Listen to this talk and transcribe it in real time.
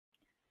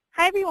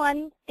Hi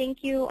everyone,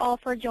 thank you all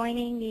for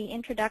joining the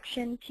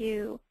Introduction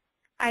to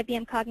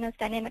IBM Cognos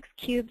Dynamics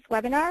Cubes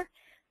webinar.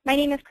 My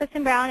name is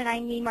Kristen Brown and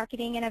I'm the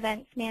Marketing and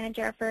Events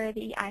Manager for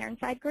the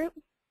Ironside group.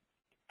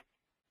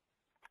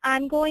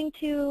 I'm going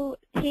to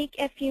take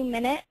a few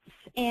minutes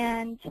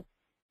and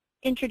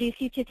introduce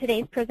you to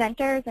today's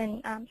presenters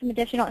and some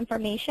additional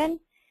information.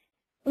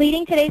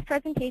 Leading today's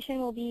presentation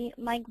will be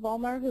Mike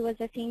Vollmer, who is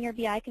a Senior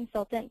BI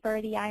Consultant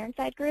for the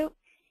Ironside group,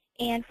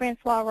 and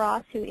Francois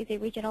Ross, who is a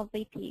Regional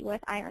VP with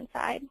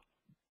Ironside.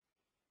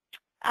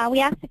 We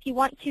asked if you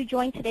want to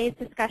join today's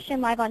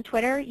discussion live on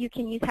Twitter, you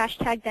can use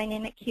hashtag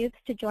 #DynamicCubes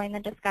to join the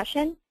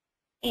discussion.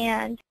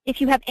 And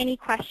if you have any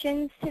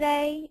questions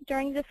today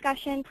during the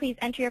discussion, please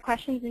enter your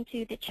questions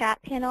into the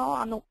chat panel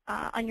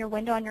on your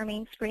window on your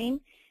main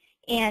screen,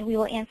 and we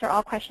will answer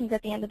all questions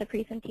at the end of the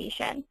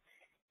presentation.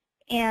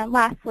 And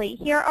lastly,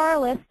 here are a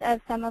list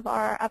of some of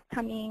our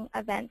upcoming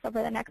events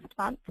over the next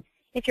month.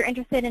 If you're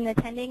interested in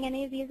attending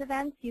any of these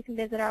events, you can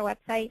visit our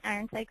website,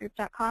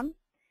 ironsidegroup.com.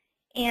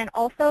 And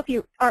also, if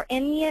you are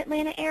in the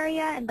Atlanta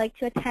area and like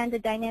to attend a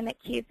Dynamic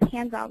Cubes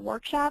hands-on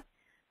workshop,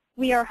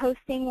 we are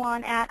hosting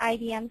one at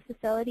IBM's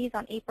facilities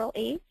on April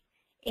 8th.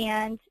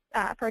 And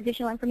for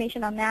additional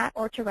information on that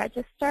or to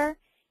register,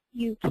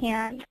 you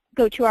can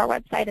go to our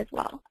website as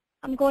well.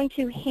 I'm going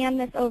to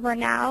hand this over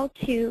now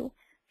to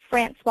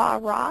Francois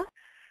Ross.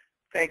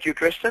 Thank you,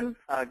 Kristen.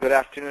 Good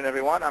afternoon,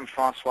 everyone. I'm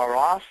Francois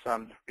Ross.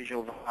 I'm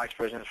Regional Vice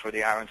President for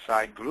the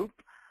Ironside Group.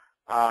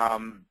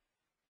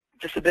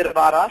 Just a bit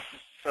about us.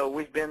 So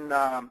we've been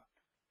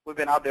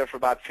out there for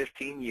about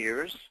 15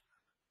 years.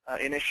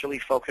 Initially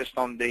focused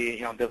on the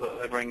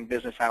delivering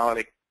business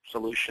analytic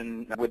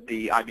solution with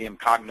the IBM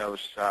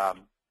Cognos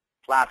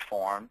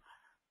platform.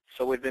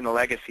 So we've been a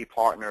legacy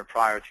partner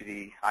prior to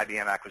the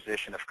IBM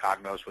acquisition of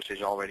Cognos, which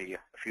is already a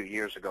few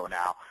years ago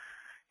now.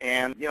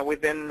 And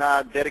we've been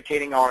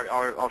dedicating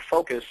our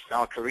focus,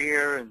 our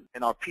career,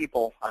 and our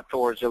people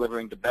towards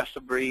delivering the best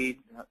of breed,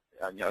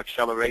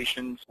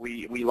 accelerations.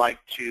 We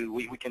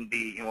can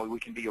be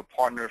your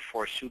partner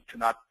for soup to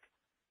nut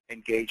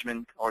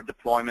engagement or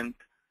deployment.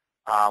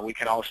 We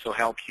can also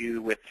help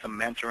you with some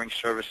mentoring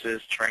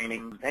services,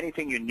 training,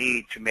 anything you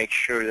need to make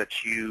sure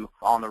that you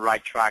are on the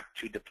right track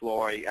to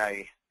deploy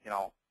a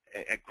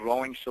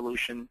growing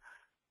solution,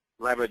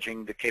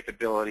 leveraging the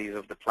capabilities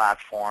of the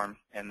platform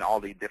and all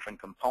the different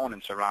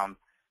components around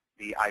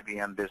the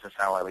IBM Business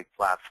Analytics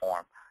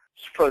platform.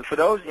 For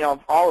those,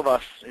 all of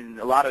us, and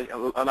a lot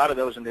of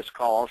those in this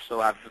call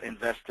also have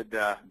invested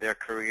their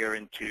career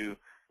into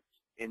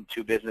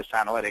business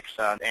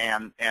analytics,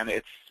 and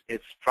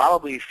it's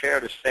probably fair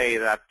to say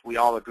that we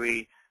all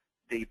agree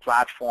the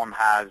platform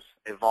has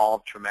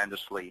evolved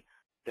tremendously.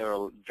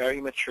 They're very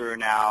mature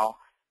now.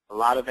 A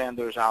lot of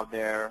vendors out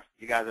there.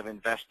 You guys have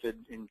invested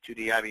into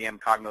the IBM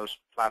Cognos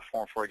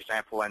platform, for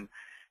example, and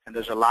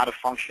there's a lot of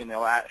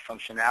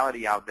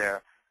functionality out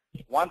there.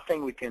 One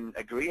thing we can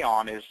agree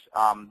on is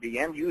the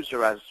end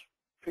user has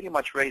pretty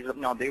much raised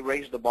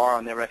the bar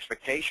on their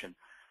expectation.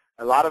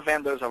 A lot of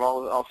vendors have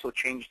also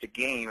changed the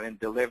game in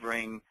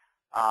delivering,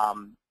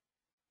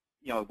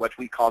 what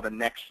we call the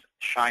next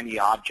shiny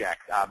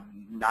object,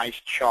 nice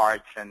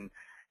charts and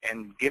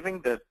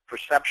giving the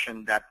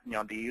perception that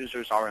the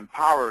users are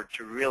empowered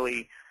to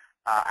really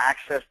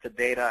access the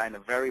data in a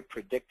very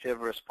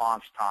predictive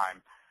response time.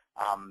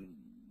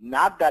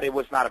 Not that it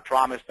was not a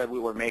promise that we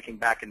were making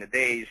back in the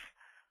days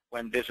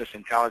when business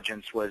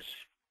intelligence was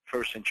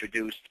first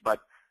introduced, but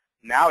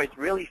now it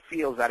really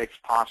feels that it's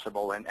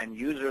possible, and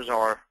users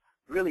are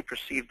really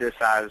perceive this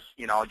as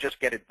just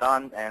get it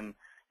done, and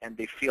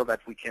they feel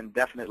that we can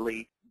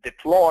definitely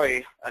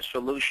deploy a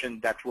solution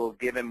that will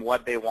give them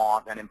what they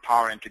want and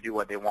empower them to do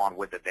what they want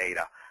with the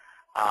data.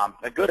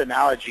 A good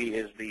analogy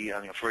is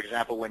for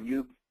example, when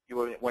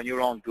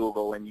you're on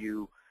Google and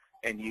you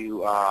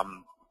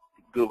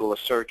Google a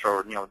search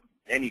or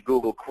any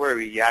Google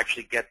query, you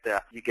actually get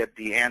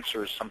the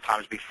answers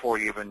sometimes before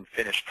you even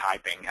finish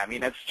typing. I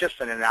mean, it's just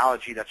an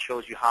analogy that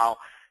shows you how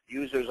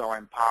users are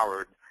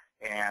empowered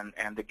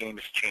and the game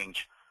has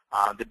changed.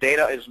 The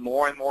data is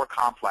more and more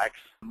complex,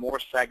 more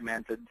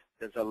segmented.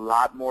 There's a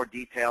lot more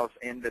details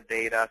in the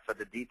data, so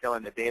the detail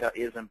in the data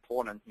is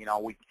important.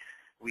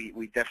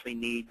 We definitely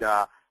need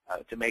to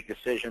make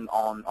decisions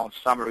on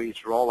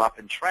summaries, roll-up,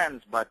 and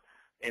trends. But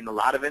in a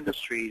lot of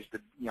industries,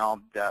 the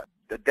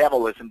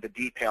devil is in the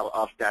detail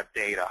of that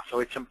data.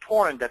 So it's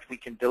important that we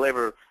can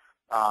deliver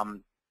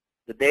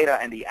the data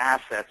and the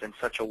assets in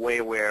such a way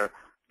where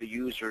the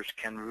users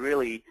can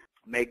really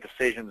make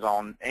decisions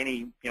on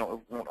any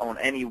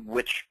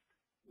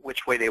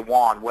which way they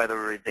want,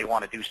 whether they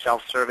want to do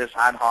self-service,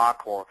 ad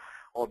hoc, or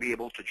be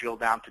able to drill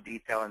down to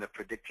detail in the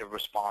predictive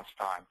response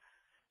time.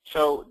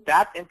 So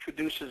that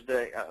introduces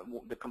the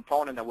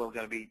component that we're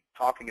going to be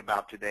talking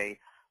about today,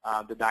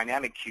 the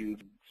Dynamic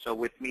Cube. So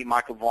with me,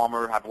 Michael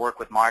Vollmer. I've worked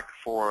with Mike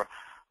for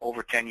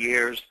over 10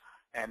 years,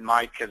 and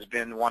Mike has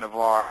been one of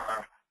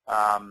our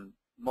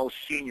most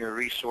senior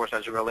resource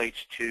as it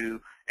relates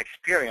to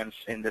experience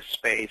in this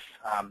space.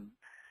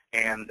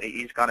 And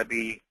he's going to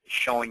be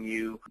showing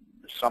you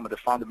some of the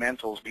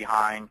fundamentals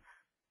behind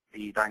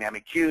the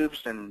dynamic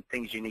cubes and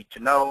things you need to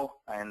know.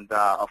 And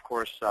of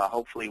course,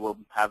 hopefully we'll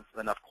have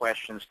enough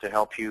questions to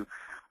help you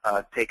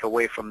take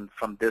away from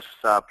this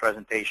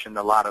presentation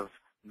a lot of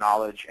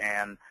knowledge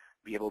and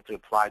be able to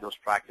apply those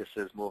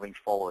practices moving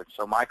forward.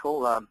 So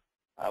Michael,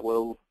 I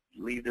will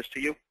leave this to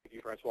you. Thank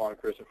you, Francois and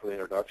Kristen, for the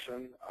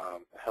introduction.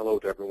 Hello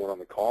to everyone on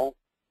the call.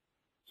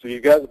 So you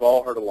guys have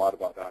all heard a lot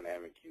about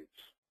dynamic cubes.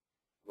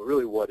 But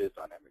really, what is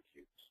dynamic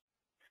cubes?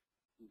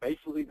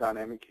 Basically,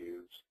 dynamic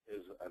cubes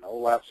is an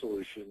OLAP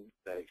solution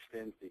that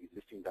extends the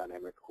existing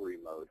dynamic query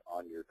mode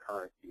on your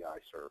current BI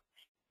servers.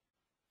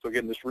 So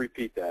again, just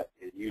repeat that.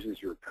 It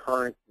uses your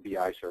current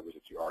BI servers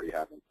that you already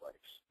have in place.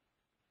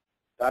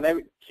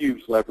 Dynamic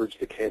cubes leverage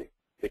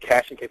the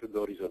caching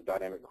capabilities of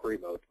dynamic query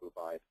mode to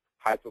provide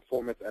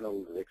high-performance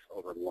analytics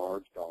over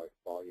large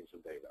volumes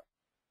of data.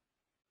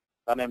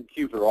 Dynamic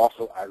cubes are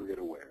also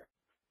aggregate-aware,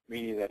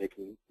 meaning that it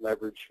can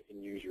leverage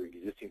and use your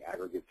existing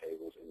aggregate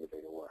tables in your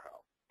data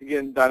warehouse.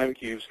 Again, dynamic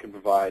cubes can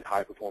provide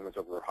high performance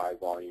over high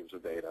volumes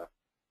of data.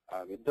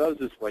 It does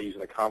this by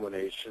using a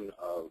combination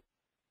of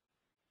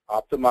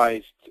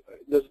optimized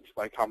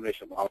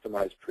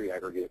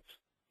pre-aggregates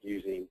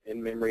using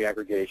in-memory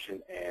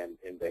aggregation and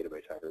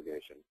in-database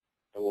aggregation.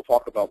 And we'll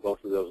talk about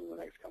both of those in the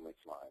next coming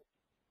slides.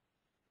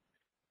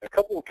 A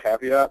couple of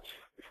caveats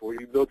before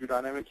you build your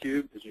dynamic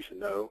cube that you should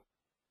know.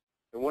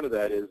 And one of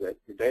that is that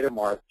your data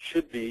mart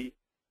should be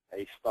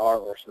a star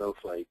or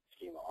snowflake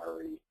schema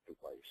already in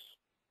place.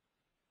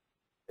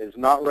 It is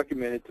not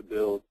recommended to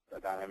build a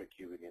dynamic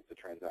cube against a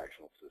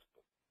transactional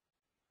system.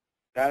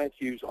 Dynamic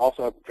cubes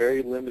also have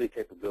very limited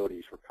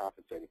capabilities for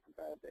compensating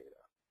for bad data.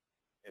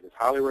 It is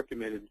highly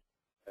recommended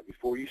that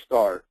before you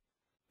start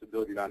to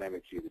build your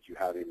dynamic cube that you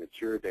have a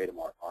mature data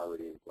mart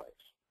already in place.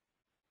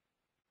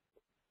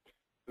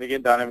 And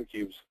again, dynamic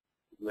cubes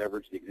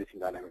leverage the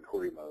existing dynamic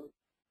query mode.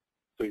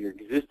 So your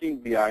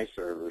existing BI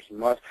servers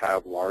must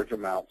have large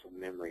amounts of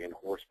memory and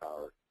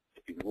horsepower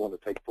if you want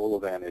to take full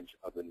advantage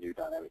of the new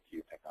dynamic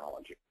cube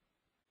technology.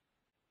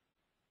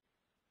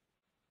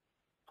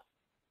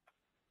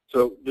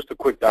 So just a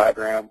quick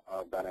diagram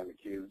of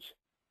dynamic cubes.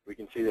 We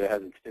can see that it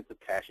has extensive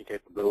caching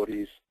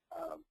capabilities.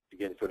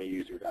 Again, it's going to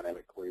use your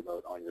dynamic query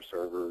mode on your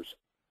servers.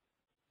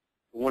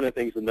 One of the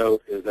things to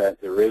note is that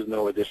there is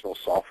no additional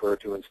software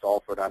to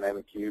install for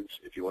dynamic cubes.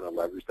 If you want to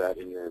leverage that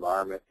in your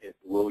environment, it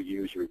will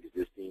use your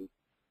existing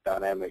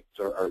dynamic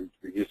or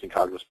existing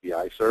Cognos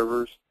BI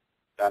servers.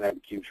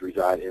 Dynamic cubes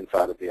reside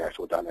inside of the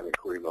actual dynamic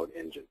query mode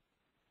engine.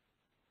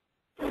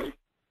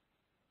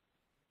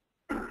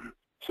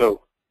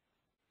 So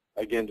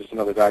again, just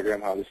another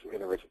diagram how this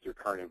integrates with your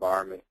current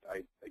environment.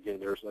 Again,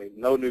 there's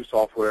no new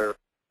software.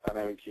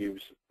 Dynamic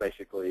cubes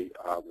basically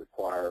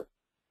require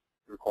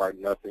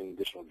nothing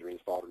additional to be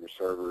installed on your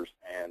servers,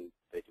 and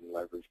they can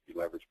be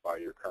leveraged by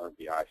your current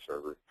BI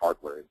server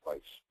hardware in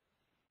place.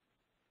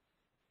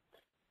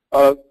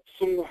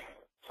 Some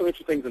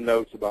interesting things and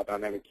notes about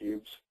dynamic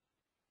cubes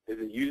is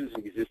it uses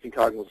existing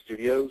Cognos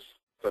studios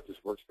such as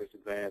Workspace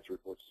Advanced,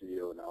 Report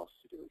Studio, Analysis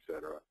Studio,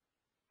 etc.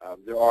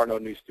 There are no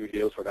new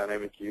studios for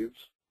dynamic cubes,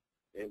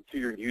 and to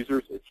your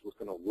users, it's just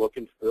going to look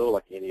and feel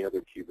like any other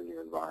cube in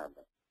your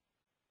environment.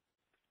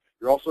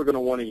 You're also going to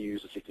want to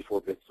use a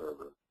 64-bit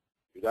server.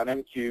 Your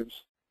dynamic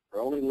cubes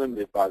are only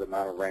limited by the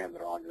amount of RAM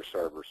that are on your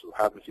server, so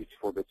having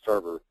a 64-bit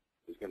server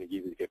is going to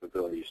give you the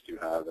capabilities to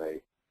have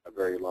a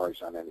very large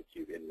dynamic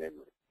cube in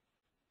memory.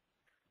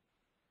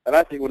 And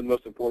I think one of the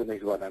most important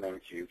things about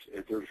dynamic cubes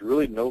is there's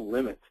really no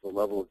limit to the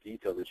level of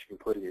detail that you can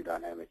put in your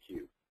dynamic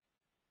cube.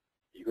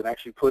 You can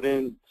actually put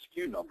in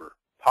SKU number,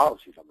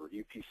 policy number,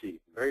 UPC,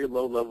 very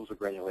low levels of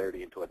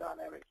granularity into a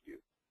dynamic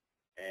cube,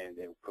 and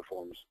it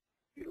performs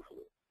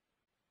beautifully.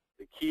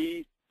 The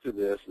key to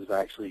this is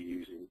actually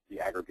using the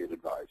aggregate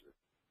advisor.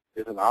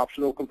 It's an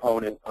optional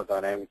component of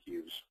dynamic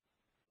cubes,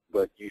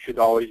 but you should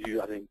always use,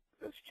 I think,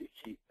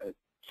 a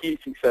key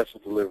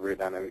successful delivery of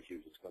dynamic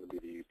cubes is going to be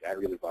to use the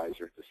aggregate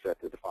advisor to set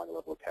the defined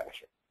level of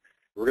caching.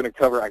 We're going to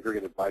cover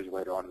aggregate advisor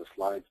later on in the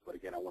slides, but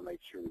again, I want to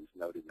make sure it's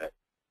noted that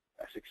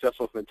a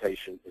successful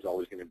implementation is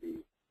always going to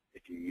be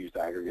if you use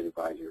the aggregate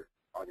advisor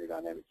on your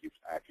dynamic cubes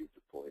after you've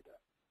deployed that.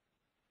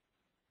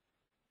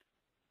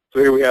 So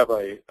here we have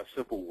a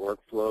simple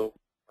workflow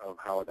of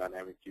how a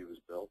dynamic cube is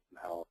built and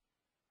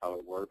how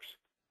it works.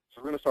 So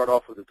we're going to start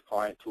off with this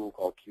client tool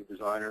called Cube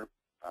Designer.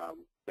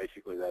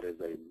 Basically, that is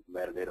a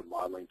metadata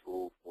modeling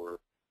tool for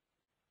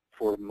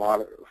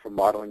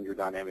modeling your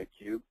dynamic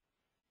cube.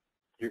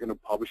 You're going to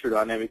publish your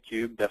dynamic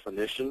cube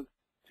definition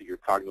to your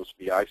Cognos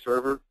BI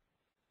server,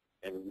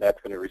 and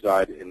that's going to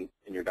reside in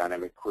your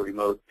dynamic query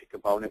mode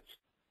components.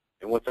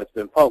 And once that's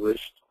been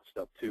published,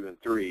 step 2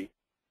 and 3,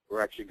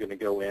 we're actually going to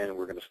go in and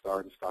we're going to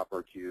start and stop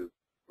our cube.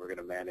 We're going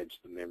to manage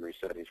the memory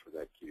settings for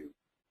that cube.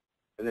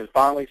 And then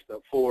finally,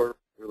 step 4,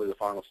 really the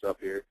final step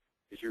here,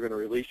 is you're going to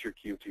release your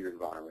cube to your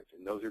environment,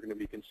 and those are going to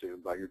be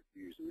consumed by your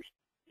users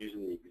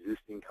using the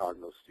existing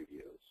Cognos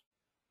studios.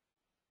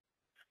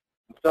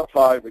 Step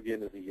 5,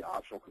 again, is the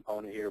optional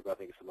component here, but I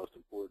think it's the most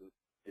important.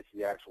 It's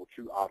the actual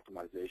true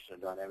optimization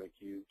of dynamic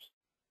cubes.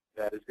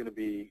 That is going to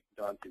be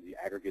done through the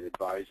aggregate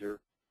advisor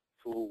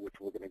tool, which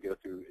we're going to go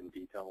through in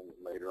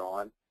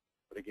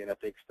again, I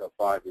think step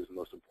 5 is the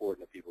most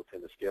important that people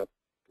tend to skip,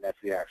 and that's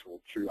the actual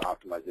true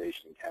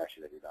optimization and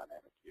caching of your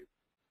dynamic cube.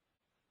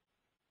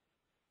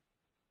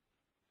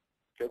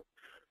 Okay.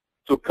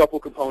 So a couple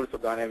components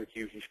of dynamic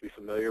cubes you should be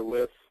familiar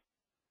with.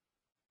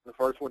 The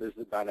first one is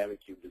the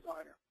Dynamic Cube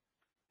Designer.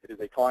 It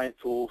is a client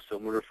tool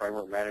similar to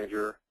Framework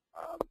Manager.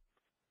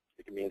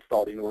 It can be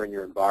installed anywhere in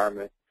your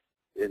environment.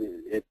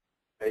 It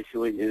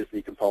basically is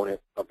the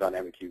component of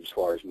Dynamic Cube as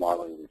far as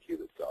modeling the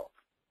cube itself.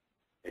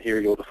 And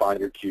here you'll define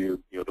your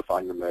cube, you'll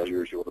define your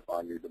measures, you'll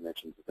define your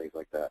dimensions and things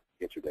like that,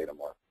 get your data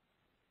marked.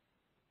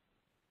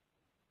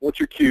 Once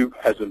your cube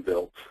has been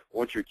built,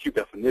 once your cube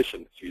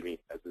definition,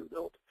 has been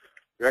built,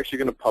 you're actually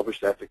going to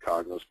publish that to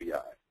Cognos BI.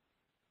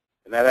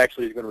 And that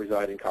actually is going to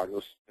reside in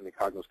Cognos, in the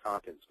Cognos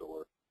Content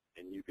Store,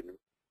 and you can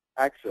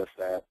access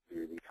that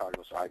through the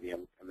Cognos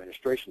IBM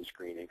administration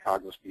screen in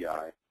Cognos BI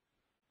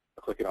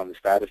by clicking on the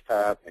Status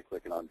tab and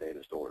clicking on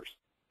Data Stores.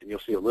 And you'll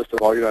see a list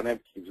of all your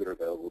dynamic cubes that are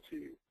available to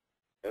you.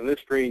 And in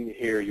this screen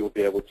here, you'll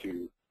be able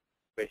to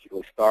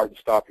basically start and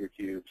stop your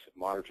cubes,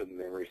 monitor the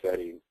memory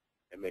settings,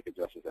 and make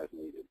adjustments as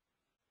needed.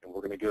 And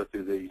we're going to go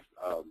through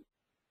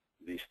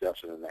these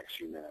steps in the next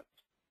few minutes.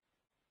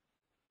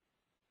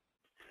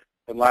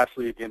 And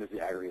lastly, again, is the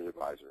Aggregate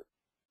Advisor.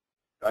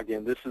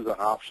 Again, this is an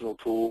optional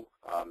tool.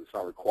 It's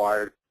not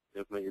required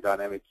to implement your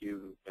dynamic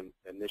cube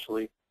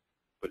initially,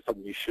 but it's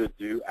something you should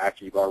do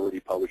after you've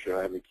already published your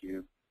dynamic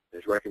cube.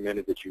 It's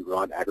recommended that you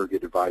run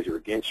Aggregate Advisor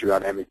against your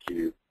dynamic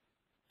cube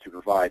to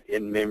provide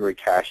in-memory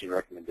caching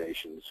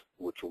recommendations,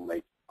 which will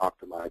make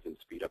optimize and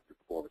speed up the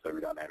performance of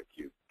your dynamic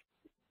cube.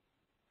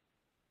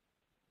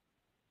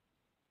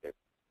 Okay.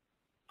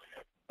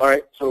 All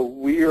right, so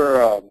we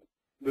are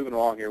moving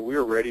along here. We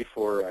are ready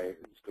for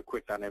just a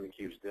quick dynamic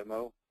cubes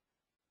demo.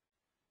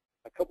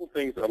 A couple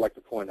things that I'd like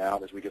to point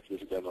out as we get through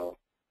this demo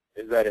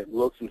is that it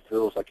looks and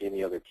feels like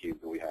any other cube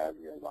that we have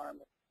in your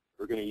environment.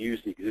 We're going to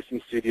use the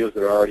existing studios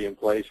that are already in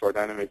place for our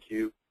dynamic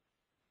cube.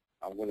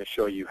 I'm going to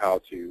show you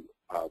how to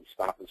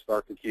stop and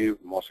start the cube.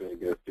 I'm also going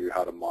to go through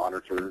how to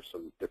monitor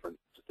some different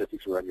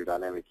statistics around your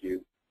dynamic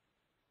cube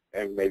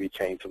and maybe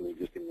change some of the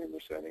existing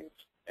memory settings.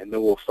 And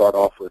then we'll start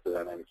off with the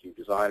Dynamic Cube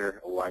Designer,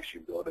 and we'll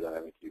actually build a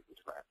dynamic cube from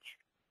scratch.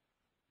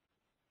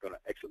 I'm going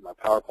to exit my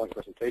PowerPoint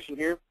presentation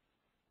here,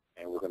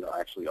 and we're going to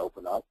actually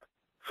open up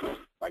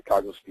my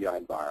Cognos BI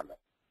environment.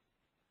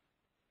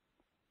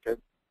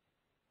 Okay.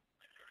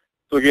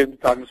 So again, the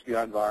Cognos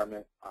BI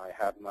environment, I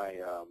have my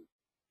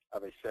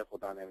have a sample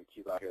dynamic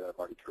cube out here that I've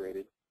already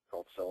created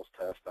called Sales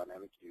Test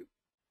Dynamic Cube.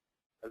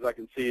 As I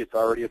can see, it's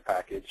already a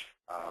package.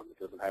 It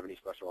doesn't have any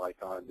special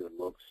icons. It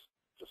looks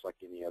just like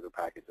any other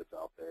package that's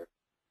out there.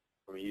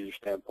 From a user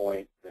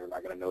standpoint, they're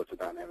not going to know it's a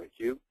dynamic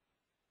cube.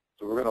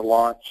 So we're going to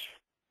launch.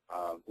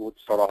 We'll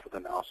start off with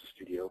Analysis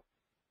Studio.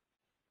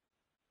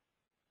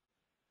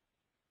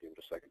 Give it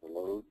a second to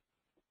load.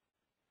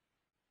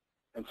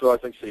 And so as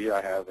I can see,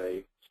 I have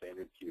a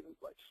standard cube in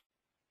place.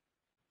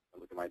 I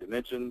look at my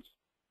dimensions.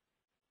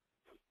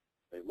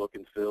 They look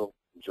and feel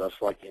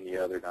just like any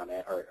other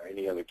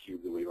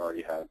cube that we've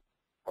already had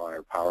on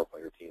our Power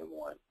Player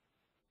TM1.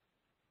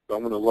 So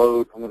I'm going to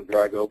load. I'm going to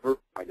drag over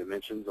my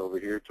dimensions over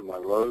here to my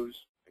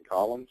rows and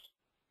columns,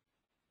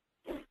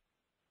 and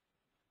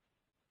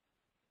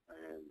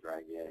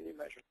drag in any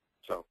measure.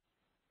 So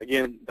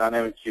again,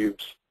 dynamic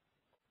cubes,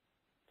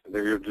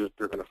 they're going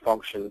to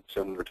function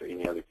similar to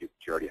any other cube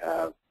that you already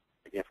have.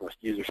 Again, from a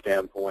user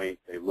standpoint,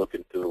 they look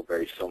and feel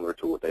very similar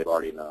to what they've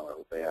already known or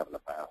what they have in the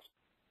past.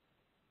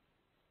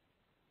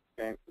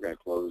 Okay, we're going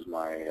to close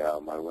my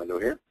my window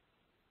here.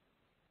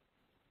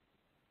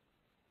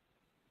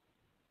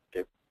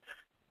 Okay,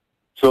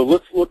 so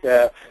let's look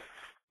at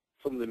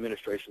some of the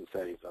administration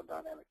settings on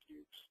dynamic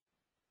cubes.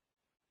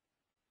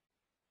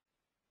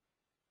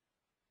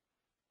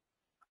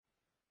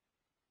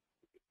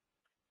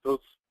 So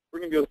we're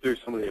going to go through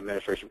some of the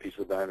administration pieces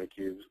of dynamic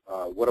cubes.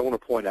 What I want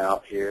to point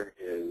out here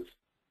is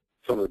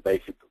some of the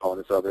basic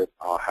components of it,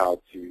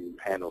 how to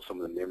handle some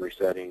of the memory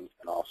settings,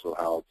 and also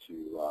how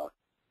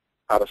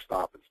to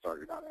stop and start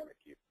your dynamic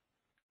cube.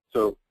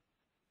 So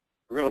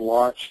we're going to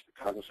launch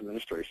the Cognos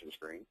administration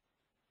screen.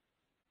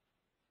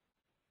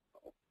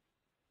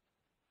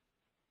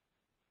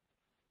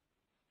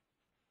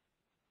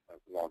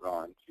 Log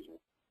on, excuse me.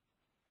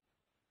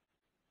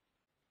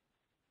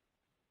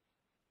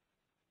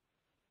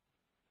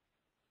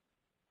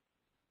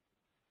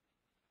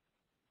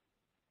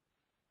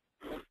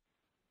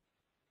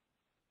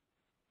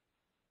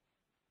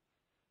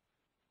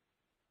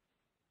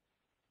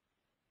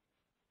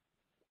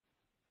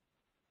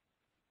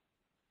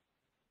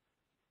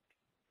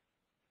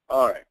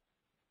 All right.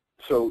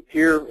 So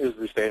here is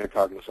the standard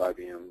Cognos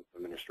IBM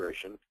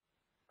administration.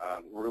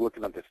 We're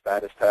looking at the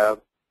Status tab,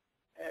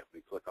 and if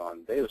we click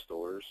on Data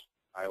Stores,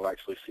 I will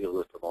actually see a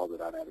list of all the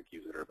dynamic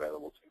cubes that are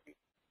available to me.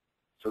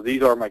 So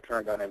these are my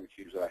current dynamic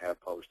cubes that I have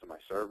published to my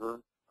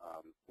server.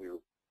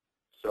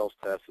 Sales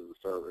Test is the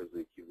server, is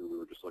the cube that we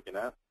were just looking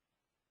at.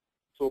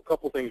 So a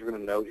couple things we're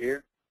going to note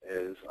here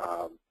is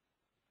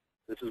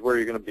this is where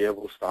you're going to be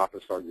able to stop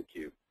and start your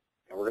cube.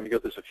 And we're going to go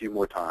through this a few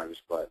more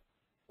times, but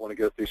want to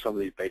go through some of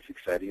these basic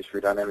settings for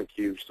dynamic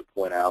cubes to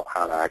point out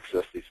how to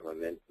access these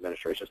from an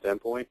administration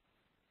standpoint.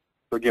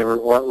 So again,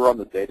 we're on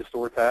the data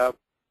store tab.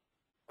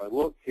 If I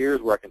look,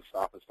 here's where I can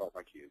stop and start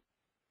my cube.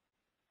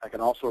 I can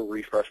also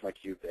refresh my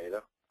cube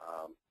data.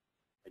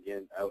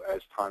 Again,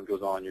 as time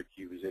goes on, your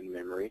cube is in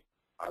memory.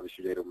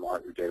 Obviously, your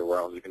data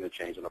warehouse is going to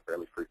change on a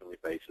fairly frequently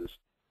basis.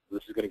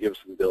 This is going to give us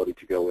the ability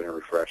to go in and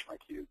refresh my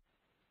cube.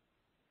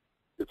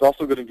 It's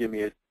also going to give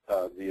me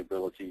the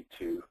ability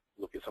to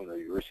look at some of the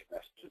heuristic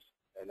messages.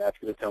 And that's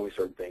going to tell me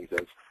certain things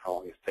as how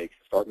long it takes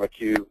to start my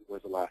cube,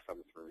 when's the last time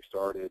it's been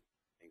restarted,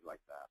 things like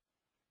that.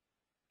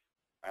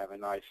 I have a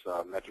nice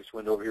metrics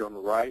window over here on the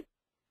right,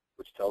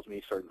 which tells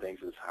me certain things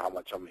as how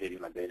much I'm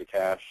hitting my data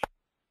cache,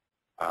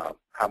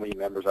 how many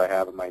members I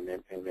have in my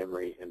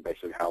memory, and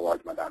basically how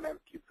large my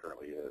dynamic cube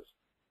currently is.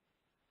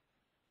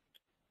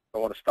 If I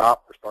want to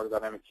stop or start a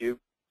dynamic cube,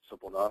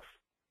 simple enough.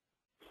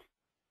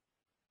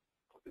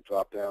 Click the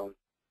drop down,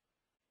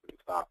 we can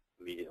stop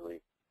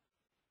immediately.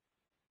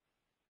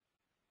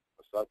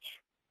 As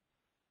such,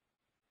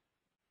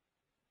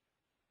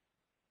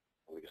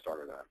 we can start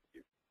our dynamic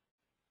cube.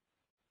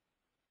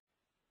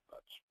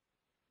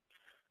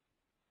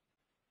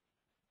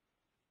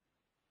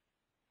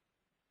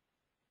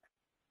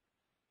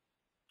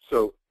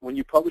 So when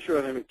you publish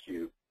your dynamic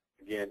cube,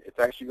 again, it's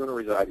actually going to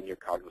reside in your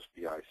Cognos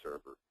BI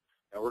server.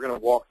 Now we're going to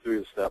walk through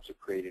the steps of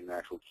creating an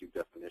actual cube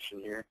definition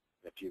here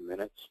in a few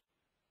minutes.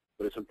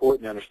 But it's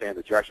important to understand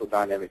that your actual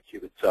dynamic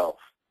cube itself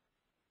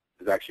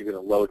is actually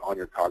going to load on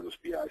your Cognos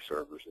BI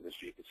servers. And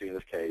as you can see in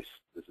this case,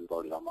 this is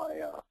loaded on my,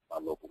 my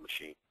local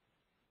machine.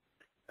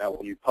 Now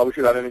when you publish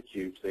your dynamic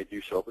cubes, they do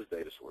show up as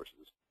data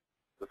sources.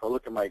 So if I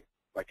look at my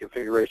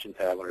configuration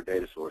tab under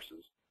data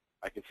sources,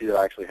 I can see that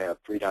I actually have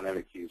 3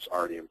 dynamic cubes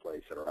already in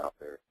place that are out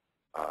there.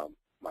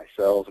 My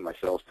cells and my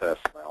cells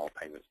test and my all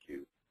payments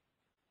cube.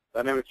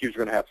 Dynamic cubes are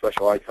going to have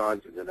special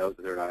icons to denote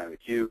that they're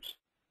dynamic cubes.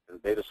 As a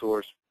data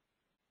source,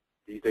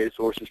 these data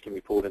sources can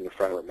be pulled in the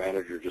Framework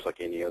Manager just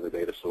like any other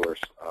data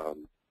source,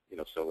 you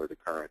know, similar to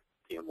current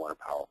TM1 or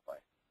PowerPlay.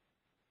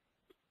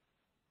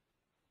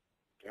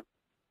 Okay.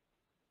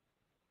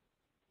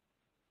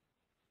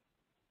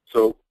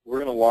 So we're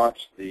going to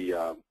launch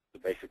the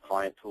basic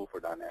client tool for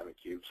dynamic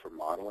cubes for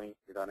modeling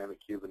your dynamic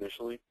cube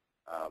initially.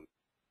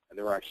 And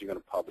then we're actually going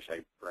to publish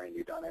a brand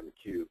new dynamic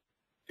cube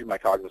to my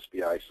Cognos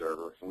BI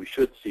server. And we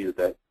should see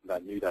that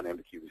that new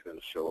dynamic cube is going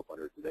to show up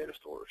under the data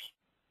stores.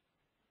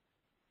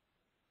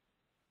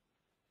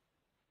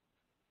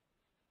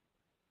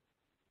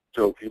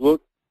 So if you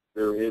look,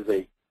 there is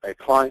a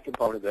client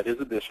component that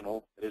is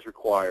additional, it is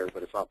required,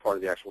 but it's not part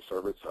of the actual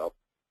server itself,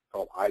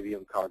 called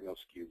IBM Cognos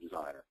Cube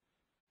Designer.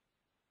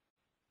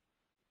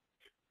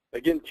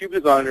 Again, Cube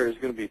Designer is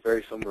going to be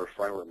very similar to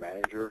Framework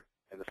Manager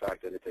in the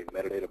fact that it's a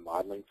metadata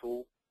modeling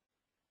tool.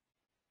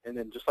 And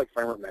then just like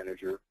Framework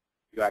Manager,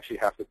 you actually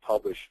have to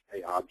publish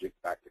an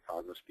object back to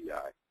Cognos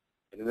BI.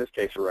 And in this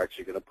case, we're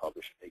actually going to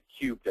publish a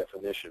cube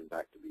definition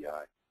back to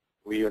BI.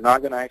 We are not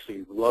going to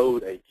actually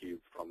load a cube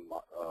from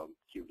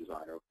Cube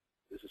Designer.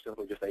 This is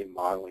simply just a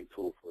modeling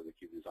tool for the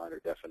Cube Designer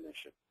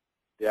definition.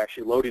 The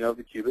actual loading of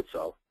the cube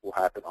itself will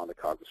happen on the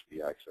Cognos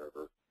BI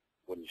server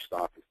when you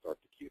stop and start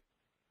the cube.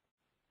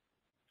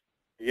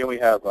 Again, we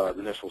have the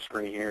initial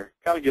screen here.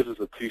 Kind of gives us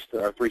a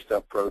 3-step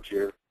approach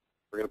here.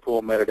 We're going to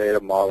pull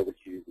metadata, model the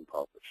cube, and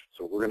publish.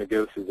 So we're going to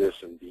go through this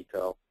in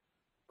detail.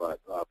 But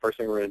first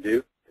thing we're going to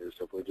do is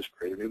simply just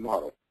create a new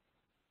model.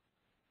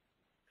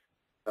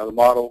 Now the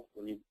model,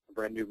 when you a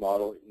brand new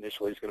model,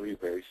 initially it's going to be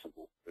very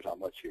simple. There's not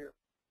much here.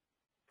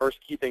 First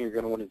key thing you're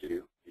going to want to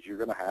do is you're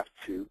going to have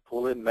to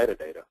pull in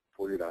metadata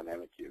for your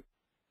dynamic cube.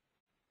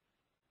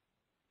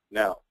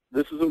 Now,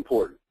 this is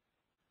important.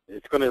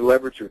 It's going to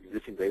leverage your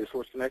existing data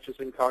source connections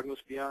in Cognos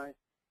BI,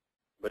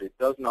 but it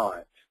does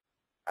not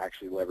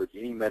actually leverage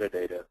any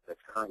metadata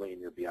that's currently in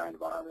your BI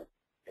environment,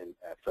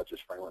 such as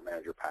Framework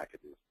Manager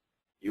packages.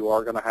 You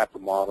are going to have to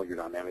model your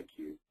dynamic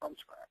cube from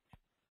scratch.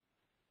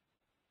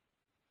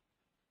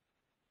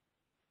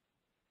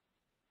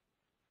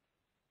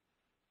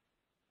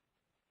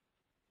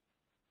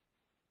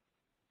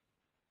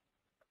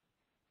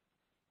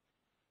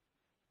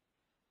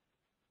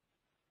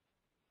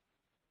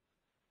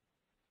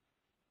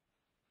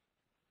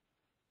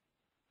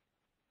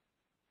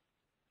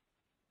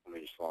 Let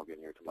me just log in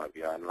here to my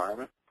BI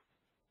environment.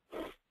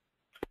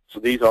 So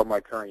these are my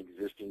current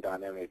existing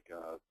dynamic,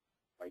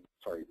 my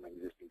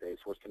existing data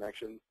source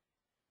connections.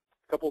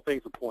 A couple of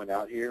things to point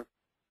out here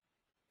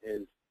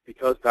is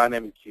because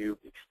Dynamic Cube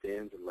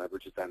extends and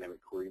leverages dynamic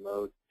query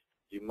mode,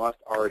 you must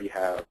already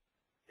have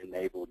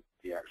enabled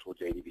the actual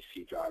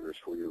JDBC drivers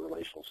for your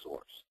relational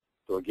source.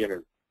 So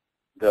again,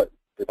 the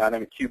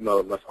Dynamic Cube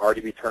mode must already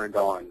be turned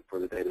on for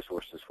the data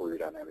sources for your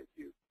Dynamic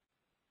Cube.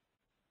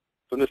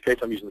 So in this case,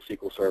 I'm using the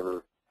SQL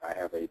Server. I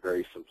have a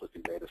very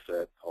simplistic data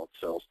set called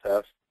cells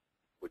test,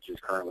 which is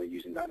currently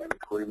using dynamic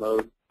query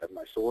mode as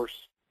my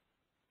source,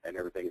 and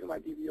everything is in my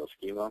DBO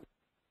schema.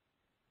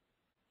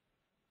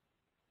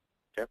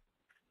 Okay,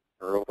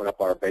 we're open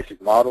up our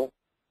basic model.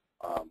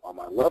 On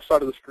my left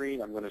side of the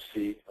screen, I'm going to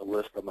see a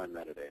list of my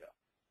metadata.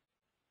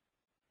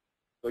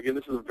 So again,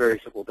 this is a very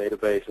simple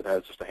database. It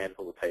has just a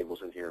handful of tables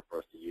in here for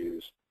us to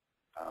use.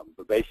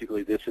 But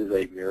basically, this is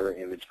a mirror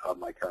image of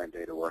my current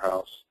data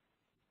warehouse.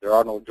 There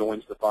are no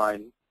joins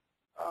defined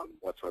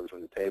whatsoever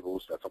between the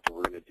tables. That's something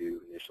we're going to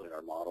do initially in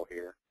our model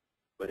here.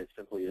 But it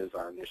simply is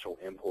our initial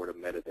import of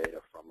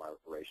metadata from our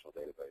relational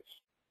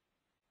database.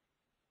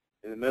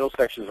 In the middle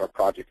section is our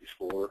Project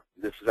Explorer.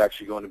 This is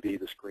actually going to be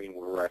the screen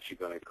where we're actually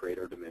going to create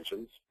our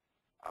dimensions.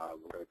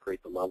 We're going to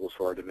create the levels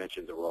for our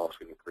dimensions, and we're also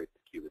going to create the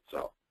cube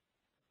itself.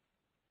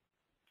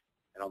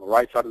 And on the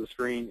right side of the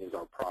screen is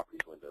our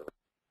properties window.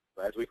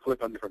 So as we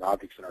click on different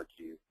objects in our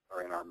cube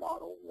or in our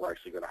model, we're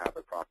actually going to have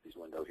a properties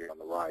window here on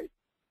the right.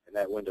 And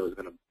that window is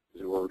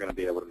where we're going to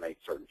be able to make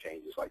certain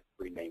changes like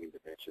renaming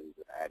dimensions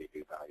and adding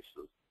new values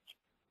to those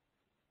dimensions.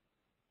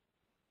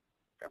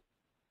 Okay.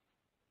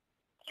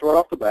 So right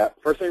off the bat,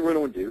 first thing we're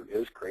going to do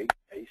is create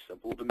a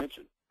simple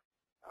dimension.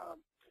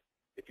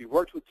 If you've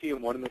worked with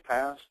TM1 in the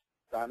past,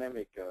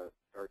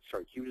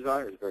 Cube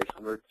Designer is very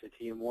similar to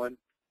TM1.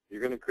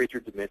 You're going to create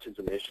your dimensions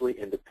initially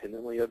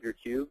independently of your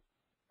cube.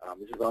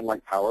 This is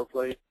unlike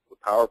PowerPlay.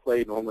 With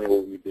PowerPlay, normally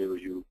what you do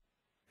is your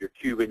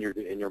cube in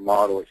your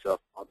model itself,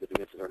 the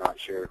dimensions are not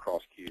shared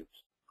across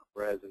cubes.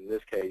 Whereas in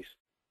this case,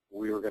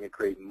 we were going to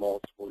create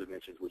multiple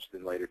dimensions, which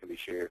then later can be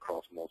shared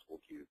across multiple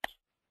cubes.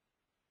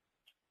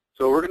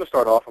 So we're going to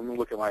start off. I'm going to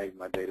look at my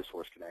data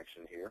source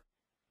connection here,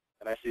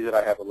 and I see that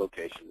I have a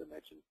location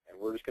dimension, and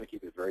we're just going to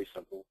keep it very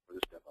simple for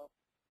this demo.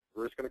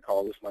 We're just going to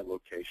call this my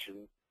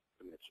location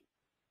dimension.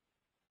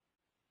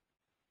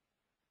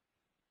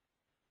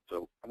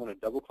 So I'm going to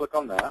double-click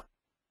on that,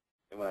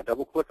 and when I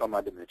double-click on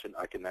my dimension,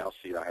 I can now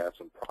see I have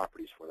some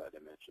properties for that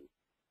dimension.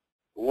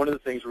 But one of the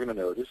things we're going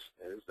to notice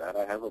is that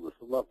I have a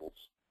list of levels.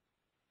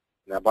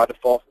 Now, by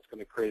default, it's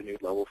going to create a new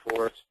level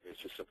for us. It's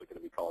just simply going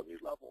to be called new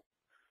level.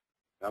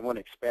 Now, I'm going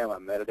to expand my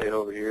metadata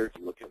over here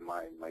to look at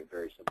my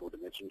very simple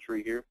dimension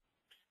tree here,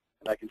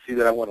 and I can see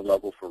that I want a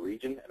level for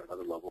region and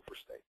another level for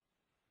state.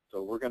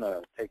 So we're going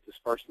to take this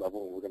first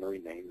level, and we're going to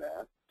rename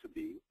that to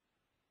be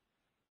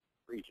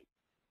region.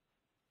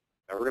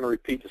 Now, we're going to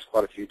repeat this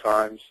quite a few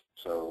times,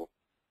 so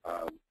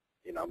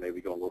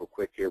maybe go a little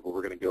quick here, but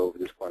we're going to go over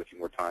this quite a few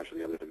more times for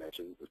the other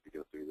dimensions as we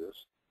go through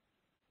this.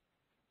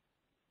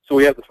 So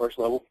we have the first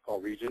level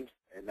called region,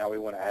 and now we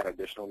want to add an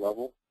additional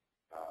level.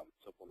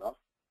 Simple enough.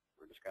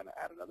 We're just going to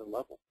add another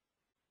level,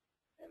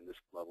 and this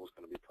level is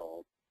going to be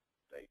called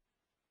state.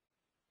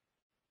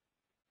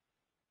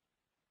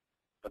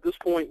 At this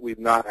point, we've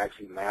not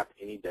actually mapped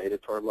any data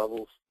to our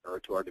levels or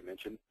to our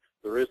dimension.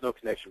 There is no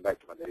connection back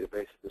to my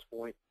database at this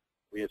point.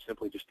 We have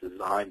simply just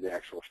designed the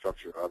actual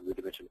structure of the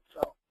dimension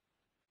itself.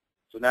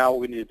 So now what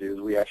we need to do is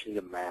we actually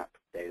need to map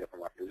data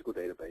from our physical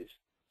database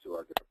to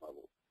our different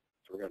levels.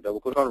 So we're going to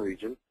double-click on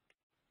region.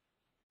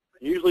 And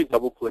usually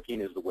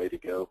double-clicking is the way to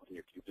go in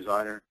your Cube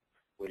Designer.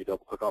 When you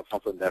double-click on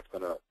something, that's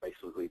going to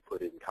basically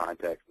put it in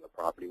context in the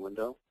property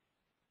window.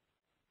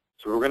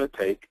 So we're going to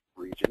take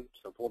region,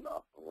 simple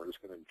enough, and we're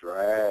just going to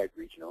drag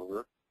region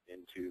over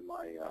into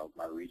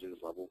my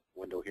regions level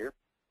window here.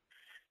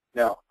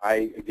 Now,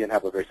 I, again,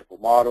 have a very simple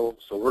model,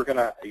 so we're going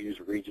to use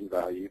region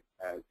value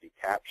as the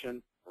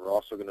caption. We're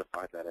also going to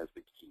find that as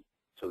the key.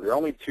 So there are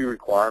only two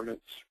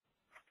requirements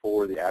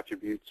for the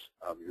attributes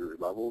of your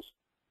levels,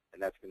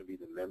 and that's going to be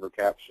the member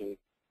caption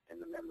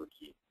and the member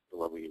key, the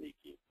level unique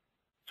key.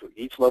 So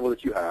each level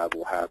that you have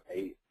will have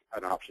an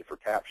option for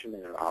caption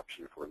and an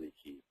option for the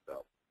key.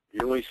 So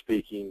generally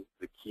speaking,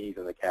 the keys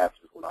and the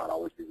captions will not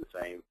always be the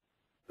same.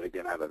 But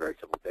again, I have a very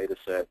simple data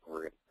set,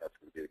 and that's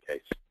going to be the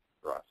case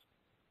for us.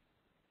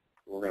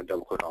 We're going to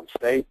double click on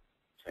state.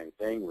 Same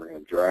thing. We're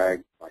going to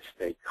drag my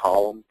state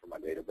column from my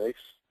database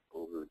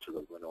over to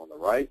the window on the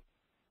right.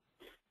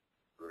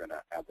 We're going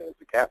to add that as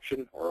the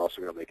caption. We're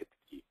also going to make it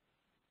the key.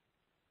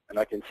 And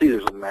I can see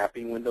there's a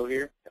mapping window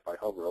here. If I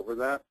hover over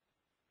that,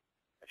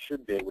 I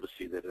should be able to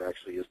see that it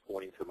actually is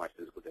pointing to my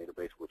physical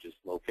database, which is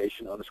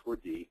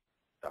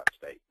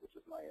location_d.state, which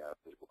is my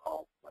physical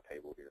column, my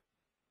table here.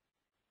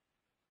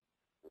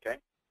 Okay?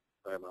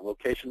 So I have my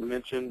location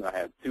dimension. I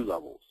have two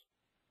levels.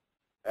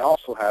 I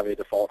also have a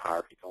default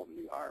hierarchy called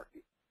new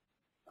hierarchy.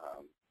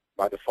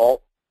 By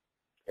default,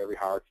 every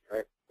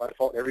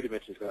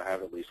dimension is going to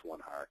have at least one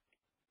hierarchy.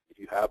 If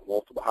you have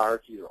multiple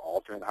hierarchies or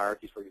alternate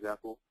hierarchies, for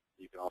example,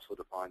 you can also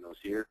define those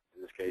here.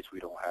 In this case, we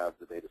don't have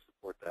the data to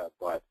support that,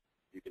 but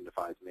you can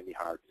define as many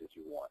hierarchies as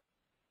you want.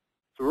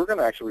 So we're going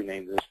to actually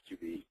rename this to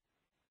be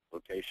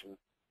location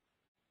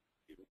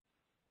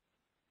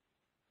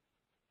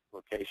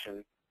 _H.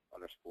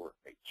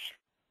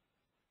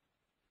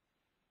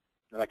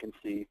 And I can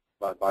see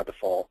by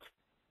default,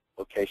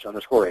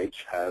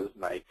 location_H has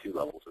my two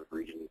levels of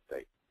region and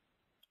state.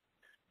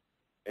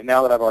 And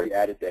now that I've already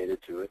added data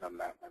to it, I'm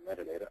mapped my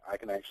metadata, I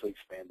can actually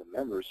expand the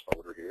members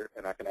folder here,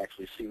 and I can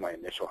actually see my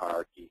initial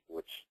hierarchy,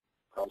 which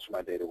comes from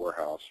my data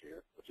warehouse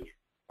here, which is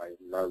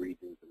my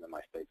regions and then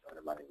my states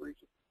under my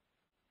region.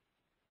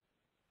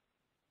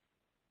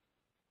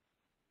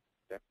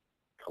 Okay,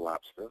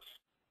 collapse this.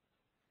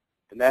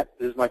 And that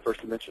is my first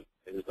dimension.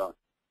 It is done.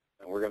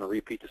 And we're going to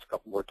repeat this a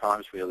couple more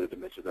times for the other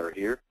dimensions that are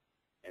here,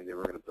 and then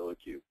we're going to build a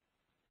cube.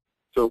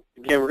 So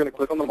again, we're going to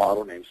click on the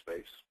model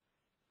namespace.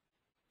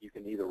 You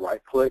can either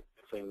right-click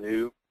and say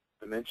New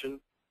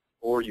Dimension,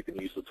 or you can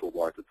use the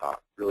toolbar at the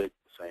top. Really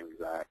the same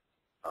exact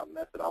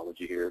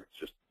methodology here. It's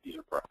just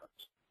user preference.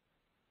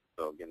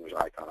 So again, there's an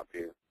icon up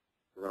here.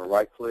 We're going to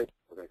right-click.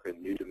 We're going to create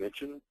a new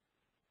dimension.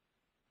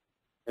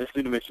 And this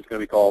new dimension is going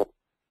to be called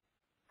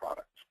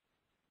Product.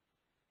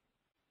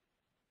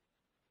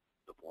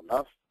 Simple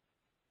enough.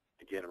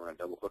 Again, we're going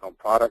to double-click on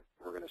Product.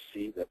 We're going to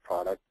see that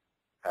Product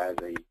has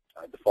a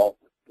default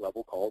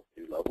level called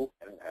New Level,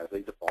 and it has a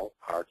default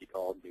hierarchy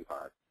called New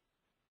Hierarchy.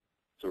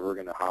 So we're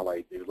going to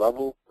highlight New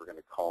Level. We're going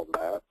to call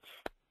that,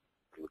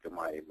 if you look at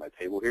my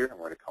table here, and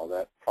we're going to call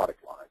that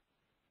Product Line.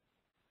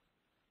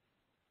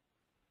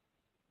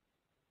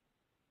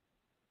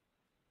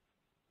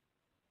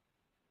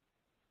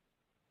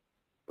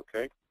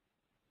 Okay.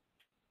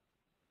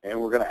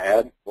 And we're going to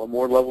add one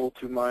more level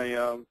to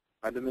my,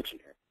 my dimension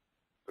here.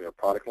 We have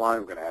Product Line.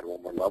 We're going to add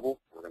one more level.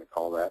 We're going to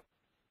call that,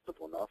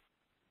 simple enough,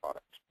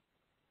 Product.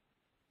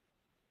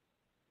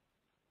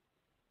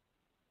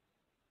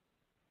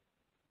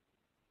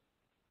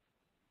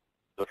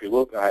 So if you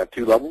look, I have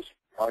two levels,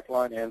 Product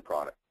Line and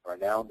Product. Right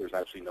now, there's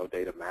actually no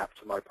data mapped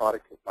to my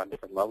product with my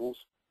different levels,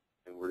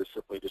 and we're just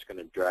simply just going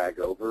to drag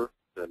over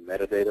the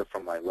metadata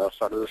from my left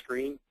side of the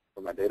screen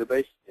from my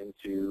database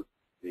into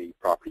the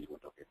properties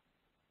window here.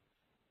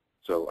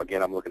 So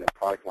again, I'm looking at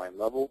Product Line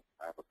level.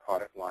 I have a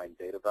Product Line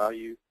data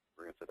value.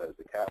 We're going to set that as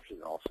the caption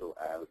and also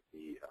as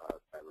the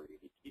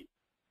unique key.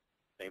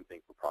 Same thing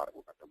for Product.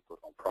 We're going to click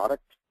on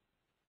Product.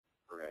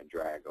 We're going to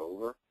drag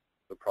over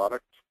the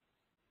product.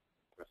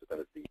 We're going to set that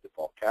as the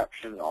default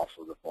caption and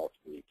also the default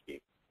unique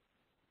key.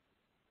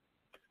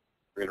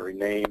 We're going to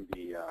rename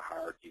the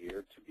hierarchy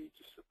here to be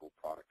just simple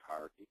Product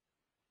Hierarchy.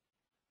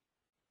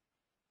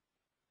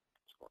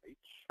 Score H.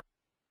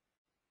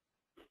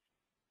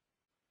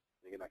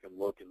 Again, I can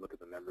look at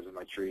the members of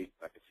my tree.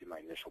 I can see my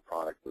initial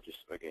product, which is,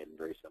 again,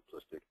 very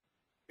simplistic.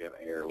 We have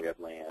air, we have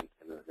land,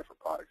 and then the different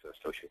products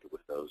associated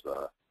with those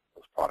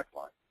product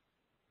lines.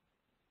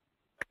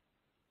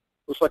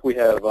 Looks like we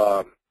have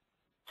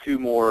two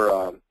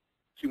more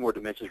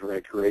dimensions we're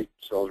going to create,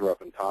 sales rep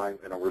and time,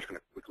 and we're just going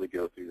to quickly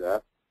go through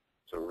that.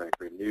 So we're going to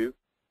create a new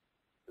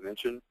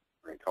dimension.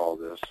 We're going to call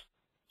this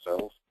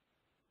sales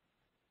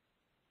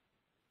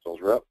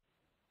rep.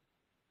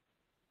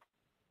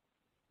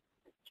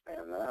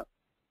 Expand that.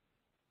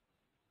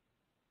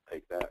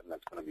 Take that, and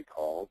that's going to be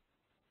called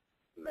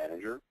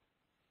manager.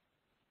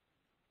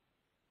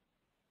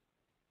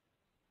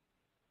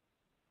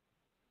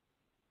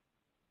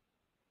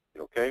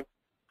 Hit OK.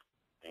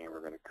 And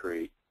we're going to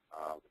create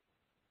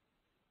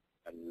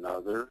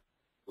another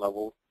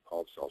level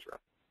called sales rep.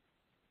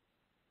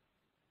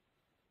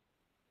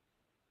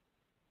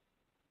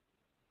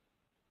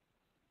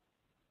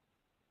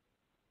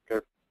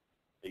 Okay.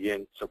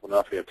 Again, simple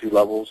enough. We have two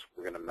levels.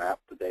 We're going to map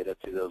the data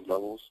to those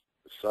levels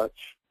as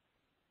such.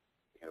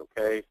 Hit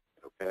OK, hit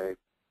OK,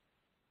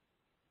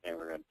 and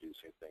we're going to do the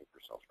same thing for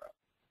sales rep.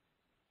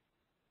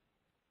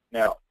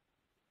 Now,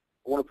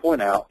 I want to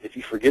point out, if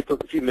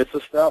you miss a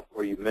step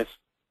or you miss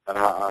an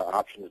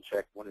option to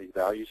check one of these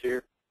values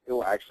here, it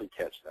will actually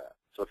catch that.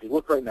 So if you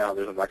look right now,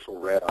 there's an actual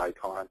red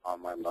icon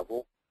on my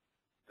level,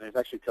 and it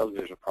actually tells me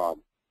there's a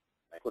problem.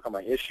 I click on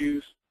my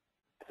issues,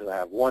 it says I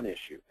have one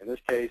issue. In this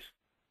case,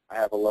 I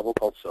have a level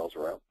called sales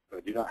rep, but I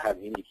do not have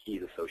any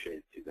keys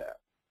associated to that.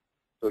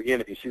 So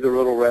again, if you see the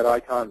little red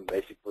icon,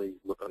 basically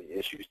look on the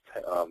Issues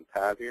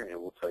tab here, and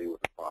it will tell you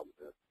what the problem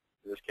is.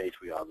 In this case,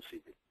 we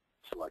obviously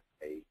select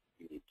a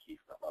unique key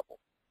for that level.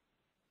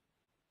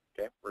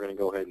 Okay, we're going to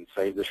go ahead and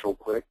save this real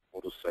quick.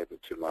 We'll just save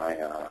it to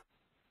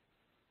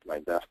my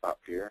desktop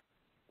here.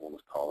 We'll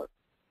just call it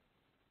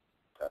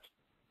test.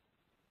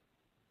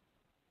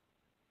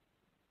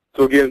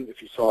 So again,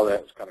 if you saw that,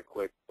 it's kind of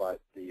quick, but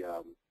the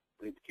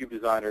Cube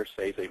Designer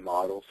saves a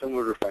model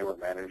similar to Framework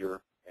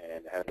Manager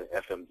and has an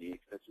FMD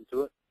extension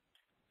to it.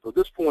 So at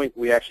this point,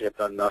 we actually have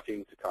done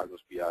nothing to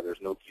Cognos BI.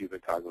 There's no cube in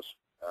Cognos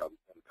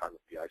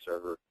BI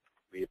server.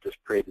 We have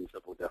just created a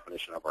simple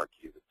definition of our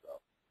cube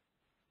itself.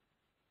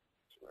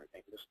 So we're going to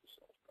make this the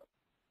sales rep.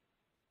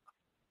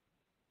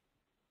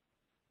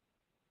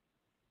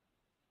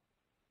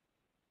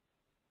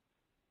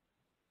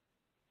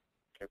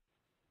 Okay.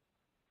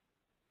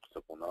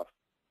 Simple enough.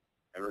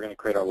 And we're going to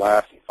create our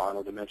last and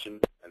final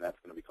dimension, and that's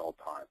going to be called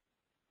time.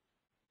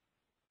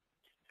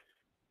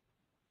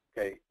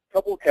 Okay, a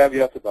couple of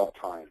caveats about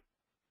time.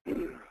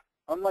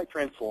 Unlike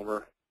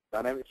Transformer,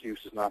 Dynamic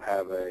Cubes does not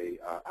have a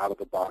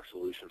out-of-the-box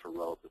solution for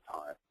relative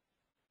time.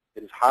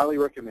 It is highly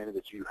recommended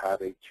that you have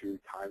a true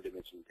time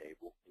dimension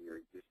table in your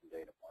existing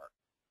data mart.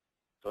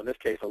 So in this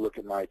case, I look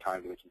at my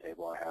time dimension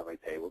table. I have a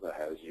table that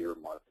has year,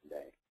 month, and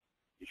day.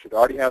 You should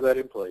already have that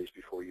in place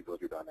before you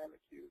build your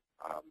Dynamic Cube.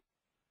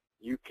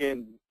 You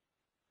can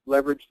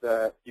leverage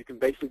that. You can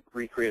basically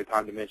recreate a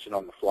time dimension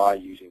on the fly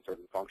using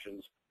certain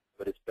functions,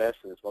 but it's best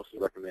and it's mostly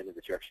recommended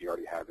that you actually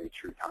already have a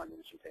true time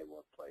dimension table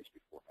in place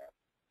beforehand.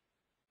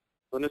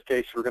 So in this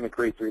case, we're going to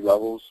create three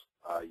levels,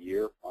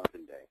 year, month,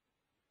 and day.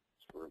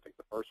 So we're going to take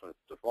the first one, it's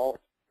default.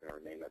 We're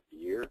going to rename that to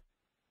year.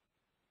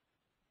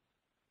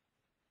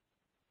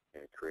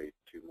 create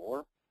 2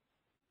 more.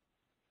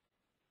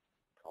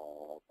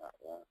 Call that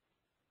one.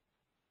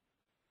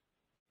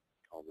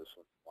 Call this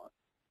one 1.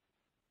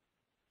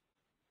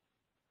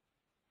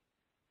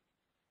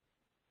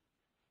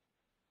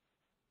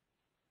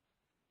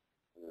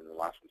 And then the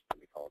last one's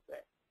going to be called day.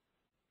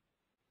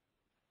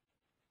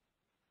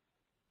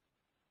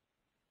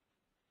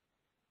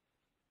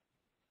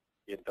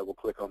 You double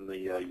click on the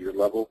year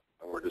level,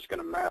 and we're just going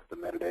to map the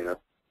metadata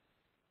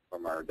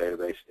from our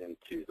database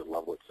into the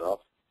level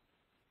itself.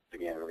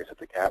 Again, we're going to set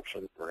the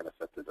caption. We're going to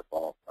set the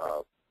default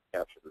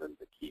caption and then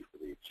the key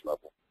for each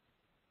level.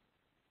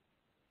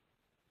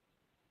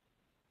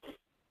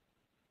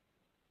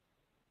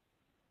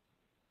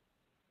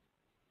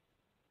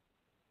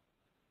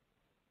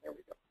 There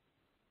we go.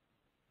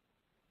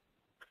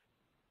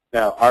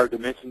 Now, our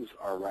dimensions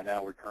are right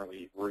now,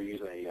 we're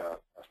using a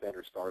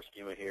standard star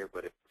schema here,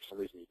 but if for some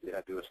reason you did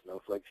have to do a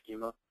snowflake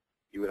schema,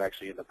 you would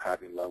actually end up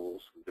having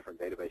levels from different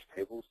database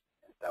tables.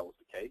 And if that was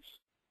the case,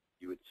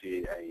 you would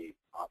see a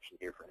option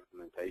here for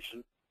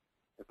implementation.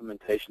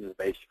 Implementation is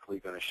basically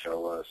going to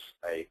show us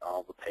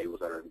all the tables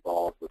that are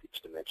involved with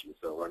each dimension.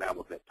 So right now I'm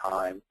looking at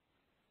time,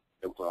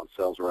 double click on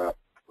sales rep,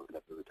 looking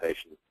at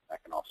implementation. I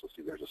can also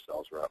see there's a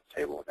sales rep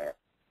table in there.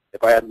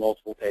 If I had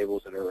multiple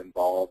tables that are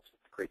involved to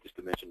create this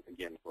dimension,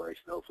 again, for a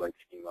snowflake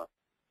schema,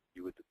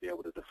 you would be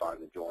able to define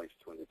the joins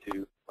between the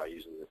two by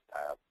using this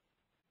tab.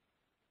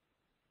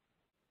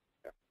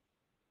 Okay.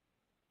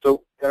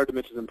 So got our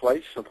dimensions in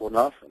place, simple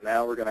enough. And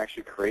now we're going to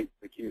actually create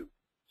the cube.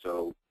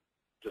 So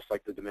just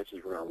like the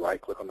dimensions, we're going to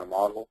right-click on the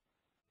model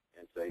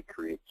and say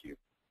Create Cube.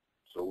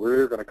 So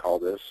we're going to call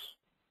this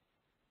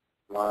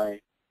My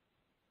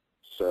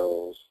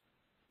Cells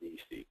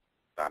DC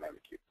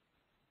Dynamic Cube.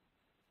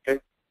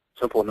 Okay,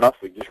 simple enough.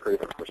 We just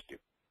created our first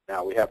cube.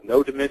 Now we have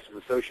no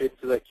dimensions associated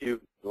to that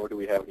cube, nor do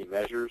we have any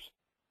measures,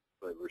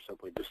 but we're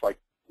simply, just like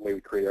the way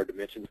we create our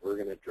dimensions, we're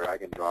going to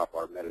drag and drop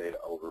our metadata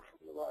over from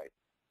the right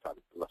side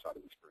to the left side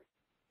of the screen.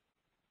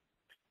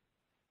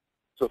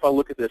 So if I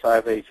look at this, I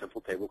have a simple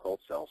table called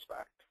Cells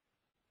Fact.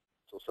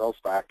 So Cells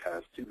Fact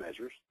has 2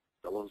 measures,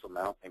 sales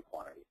amount and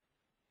quantity.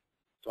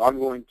 So I'm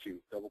going to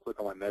double click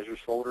on my measures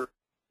folder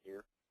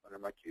here under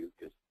my cube,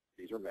 because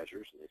these are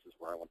measures and this is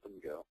where I want them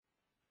to go.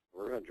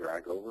 We're going to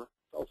drag over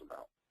sales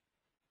amount.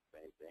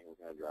 Same thing,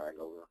 we're going to drag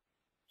over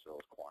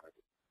sales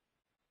quantity.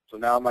 So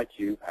now my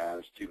cube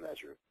has 2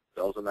 measures,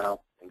 sales amount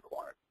and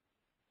quantity.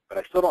 But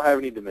I still don't have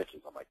any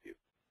dimensions on my cube.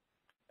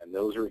 And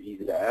those are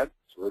easy to add.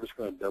 So we're just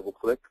going to double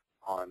click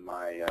on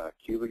my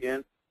cube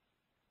again.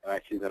 And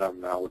I see that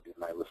I'm now looking at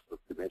my list of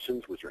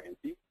dimensions, which are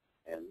empty.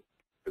 And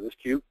for this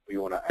cube, we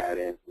want to add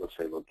in, let's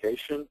say,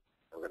 location.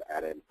 We're going to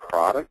add in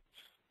products.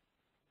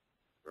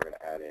 We're going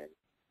to add in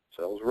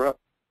sales rep.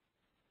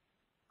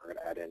 We're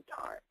going to add in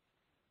time.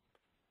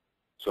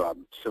 So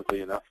I'm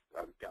simply enough,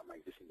 I've got my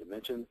existing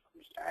dimensions.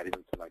 I'm just adding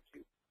them to my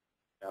cube.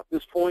 Now at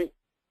this point,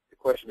 the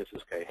question is,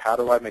 okay, how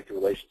do I make the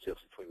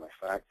relationships between my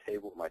fact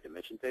table and my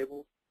dimension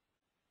table?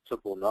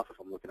 Simple enough. If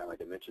I'm looking at my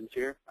dimensions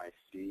here, I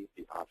see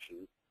the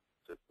option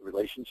to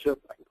relationship.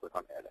 I can click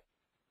on Edit.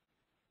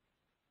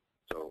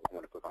 So I'm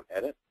going to click on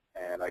Edit,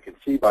 and I can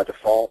see by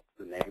default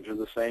the names are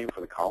the same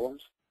for the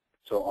columns.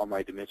 So on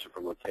my dimension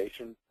for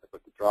location, I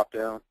click the drop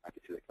down. I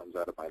can see that comes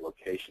out of my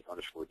location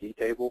 _ D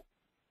table.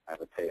 I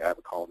have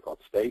a column called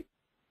state.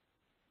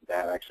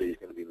 That actually is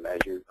going to be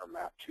measured or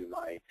mapped to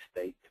my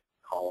state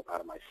column out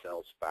of my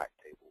sales fact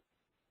table.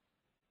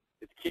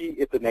 It's key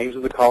if the names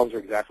of the columns are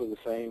exactly the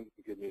same.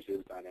 The good news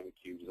is Dynamic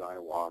Cube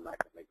Designer will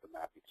automatically make the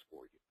mappings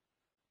for you.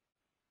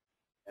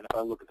 And if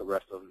I look at the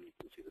rest of them, you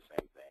can see the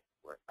same thing,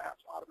 where it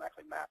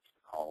automatically maps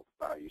the column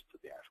values to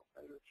the actual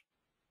measures.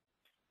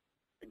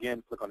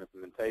 Again, click on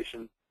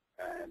Implementation,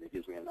 and it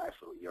gives me a nice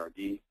little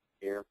ERD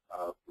here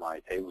of my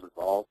tables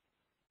involved.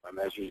 My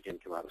measures again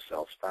come out of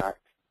sales fact.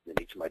 Then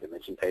each of my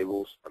dimension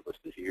tables are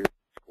listed here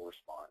to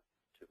correspond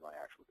to my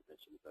actual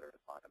dimensions that are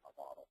defined in my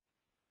model.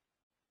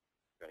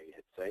 I'm going to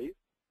hit Save,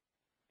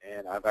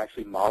 and I've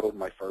actually modeled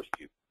my first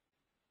cube.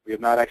 We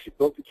have not actually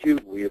built the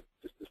cube. We have,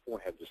 at this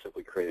point, have just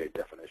simply created a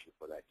definition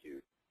for that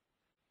cube.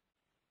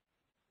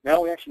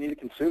 Now we actually need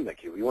to consume that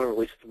cube. We want to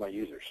release it to my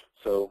users.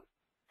 So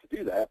to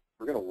do that,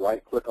 we're going to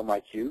right-click on my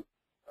cube,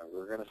 and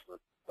we're going to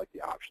select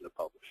the option to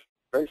publish.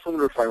 Very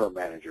similar to Framework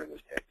Manager in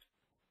this case.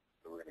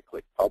 So we're going to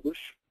click Publish,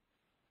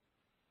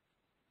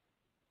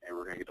 and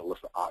we're going to get a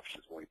list of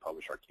options when we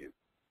publish our cube.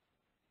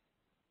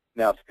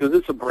 Now, because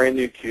it's a brand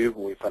new cube,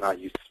 and we've not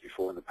used this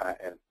before in the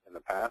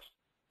past,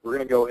 we're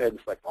going to go ahead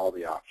and select all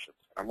the options.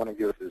 I'm going to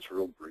go through this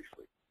real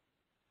briefly.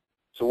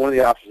 So one of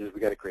the options is we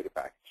got to create a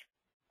package.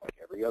 Like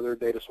every other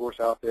data source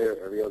out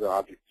there, every other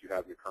object you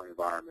have in your current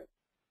environment,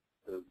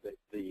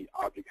 the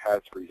object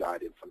has to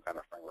reside in some kind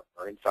of framework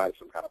or inside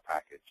some kind of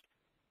package.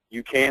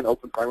 You can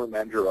open Framework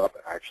Manager up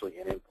actually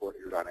and import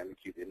your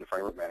dynamic cube into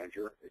Framework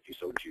Manager if you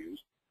so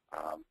choose,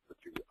 with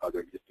your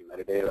other existing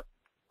metadata,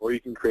 or you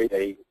can create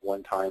a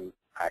one-time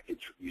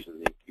package using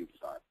the cube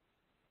design.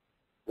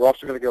 We're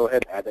also going to go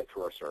ahead and add that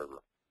to our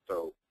server.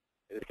 So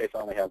in this case, I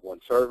only have one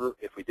server.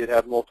 If we did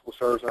have multiple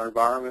servers in our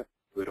environment,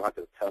 we don't have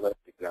to tell it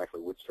exactly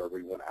which server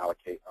we want to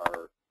allocate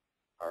our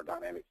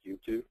dynamic cube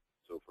to.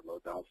 So for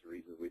load balancing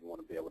reasons, we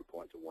want to be able to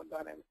point to one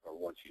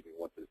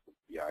physical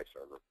BI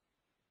server.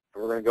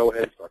 And we're going to go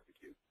ahead and start the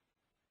cube.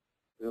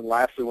 And then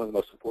lastly, one of the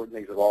most important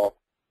things of all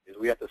is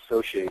we have to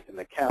associate an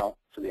account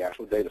to the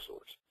actual data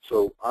source.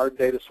 So our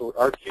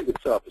cube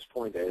itself is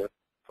pulling data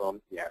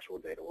from the actual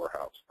data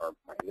warehouse, or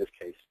in this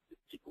case,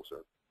 the SQL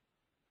server.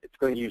 It's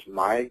going to use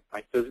my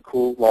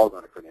physical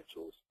logon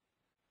credentials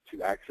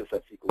to access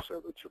that SQL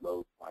server to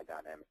load my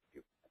dynamic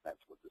cube. And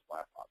that's what this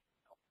last option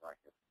is right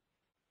here.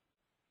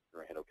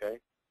 We're going to hit OK.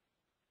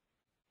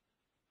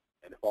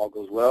 And if all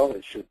goes well,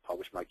 it should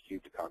publish my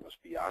cube to Cognos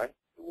BI. It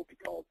will be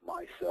called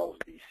My Cells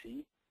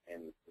DC,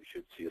 and we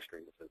should see a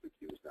screen that says the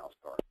cube is now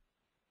started.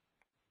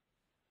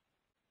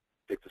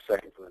 Takes a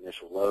second for the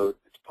initial load.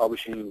 It's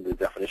publishing the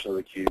definition of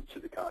the cube to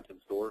the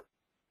content store,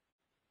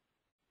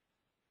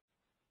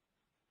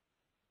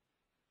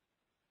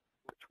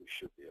 which we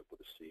should be able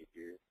to see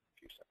here in a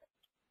few seconds.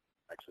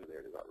 Actually,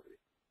 there it is already.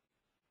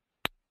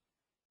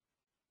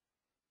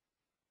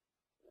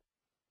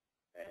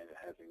 And it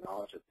has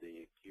acknowledged that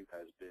the cube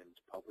has been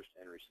published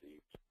and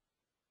received.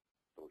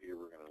 So here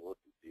we're going to look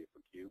and see if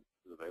the cube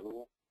is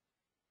available.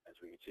 As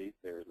we can see,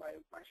 there's my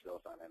cells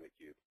dynamic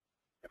cube.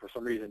 And for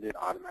some reason, it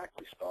didn't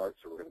automatically start,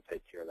 so we're going to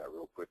take care of that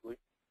real quickly.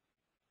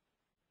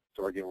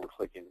 So again,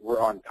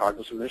 we're on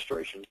Cognos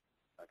Administration,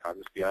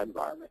 Cognos BI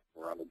Environment.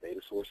 We're on the Data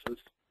Sources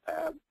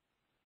tab,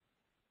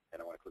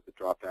 and I want to click the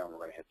drop-down. We're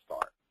going to hit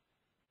Start.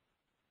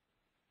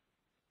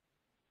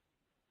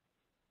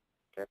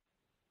 Okay.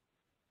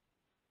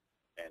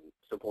 And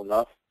simple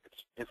enough,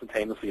 it's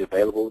instantaneously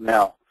available.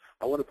 Now,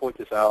 I want to point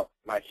this out.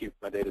 My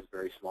data is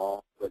very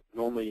small, but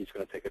normally it's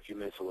going to take a few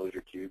minutes to load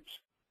your cubes,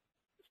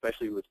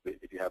 especially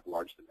if you have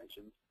large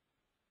dimensions.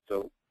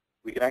 So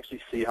we can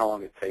actually see how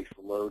long it takes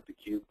to load the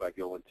cube by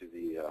going to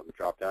the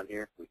drop-down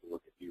here. We can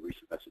look at view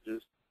recent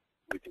messages.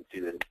 We can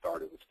see that it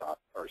started and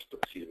stopped, or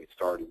excuse me, it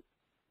started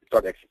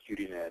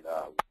executing at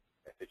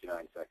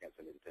 59 seconds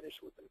and then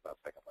finished within about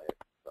a second later.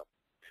 So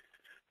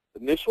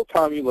the initial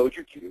time you load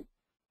your cube,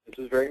 this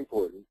is very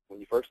important. When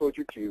you first load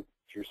your cube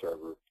to your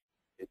server,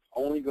 it's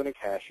only going to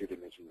cache your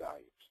dimension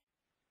values.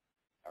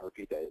 I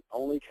repeat that. It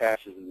only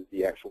caches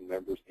the actual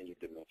members in your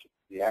dimension.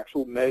 The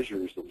actual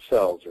measures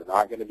themselves are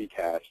not going to be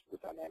cached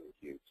with dynamic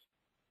cubes.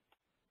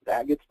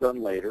 That gets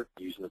done later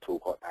using a tool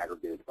called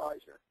Aggregate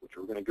Advisor, which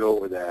we're going to go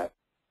over that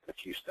in a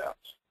few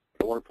steps.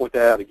 I want to point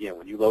that out again.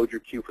 When you load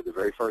your cube for the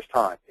very first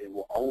time, it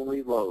will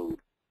only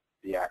load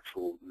the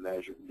actual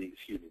measure, the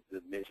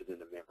dimensions in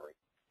the memory.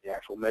 The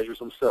actual measures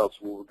themselves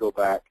will go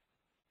back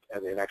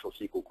as an actual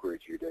SQL query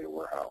to your data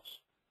warehouse.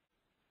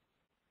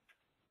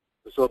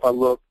 So if I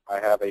look, I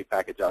have a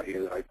package out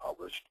here that I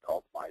published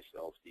called My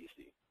Cells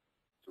DC.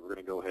 So we're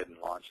going to go ahead and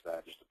launch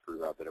that just to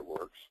prove out that it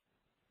works.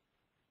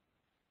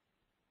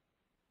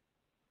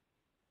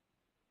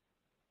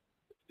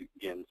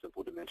 Again,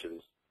 simple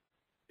dimensions.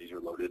 These are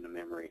loaded into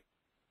memory.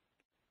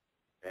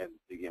 And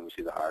again, we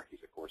see the hierarchies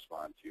that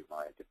correspond to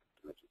my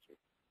different dimensions here.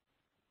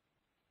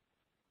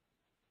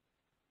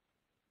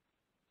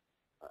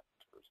 All right,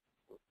 let's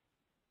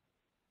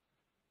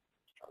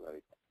try that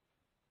again.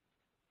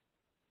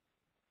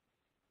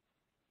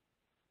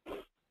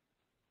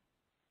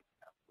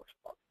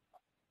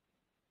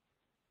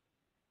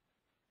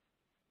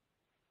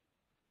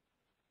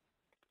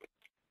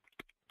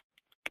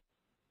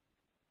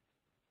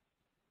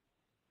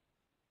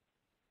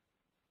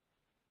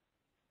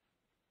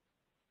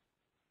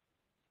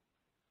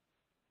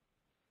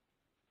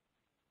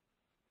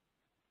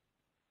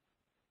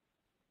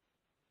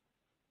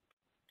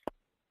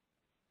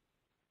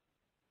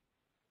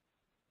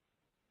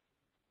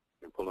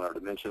 And pull in our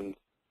dimensions,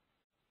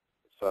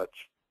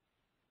 such,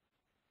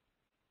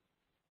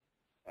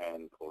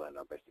 and pull in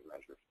our basic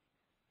measures.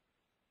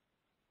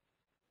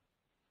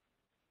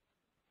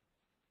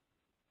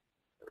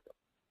 There we go.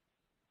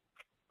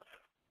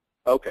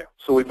 Okay,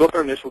 so we built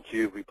our initial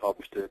cube, we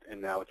published it,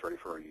 and now it's ready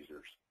for our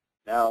users.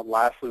 Now,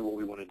 lastly, what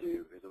we want to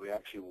do is that we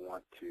actually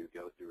want to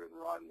go through and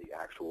run the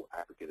actual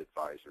Aggregate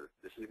Advisor.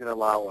 This is going to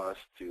allow us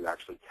to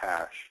actually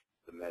cache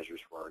the measures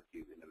for our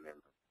cube in the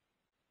memory.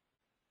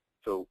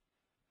 So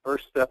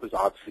first step is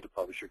obviously to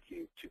publish your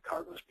cube to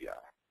Cognos BI.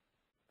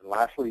 And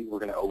lastly, we're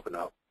going to open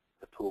up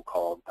a tool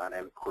called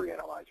Dynamic Query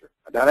Analyzer.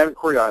 A Dynamic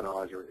Query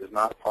Analyzer is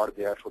not part of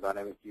the actual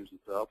dynamic cubes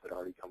itself. It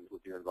already comes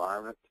with your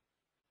environment.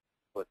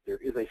 But there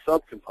is a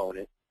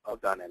subcomponent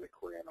of Dynamic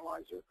Query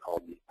Analyzer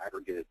called the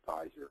Aggregate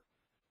Advisor.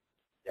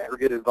 The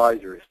Aggregate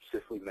Advisor is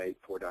specifically made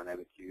for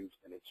dynamic cubes,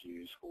 and it's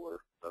used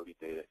for loading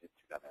data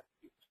into dynamic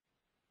cubes.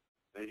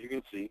 And as you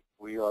can see,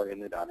 we are in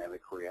the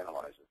Dynamic Query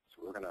Analyzer.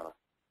 So we're going to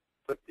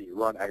click the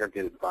Run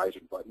Aggregate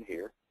Advisor button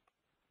here.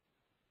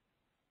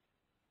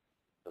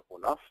 Simple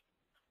enough.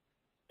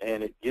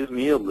 And it gives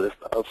me a list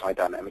of my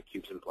dynamic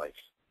cubes in place.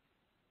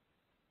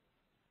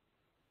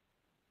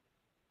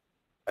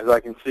 As I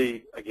can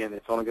see, again,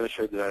 it's only going to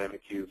show the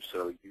dynamic cubes,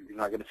 so you're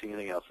not going to see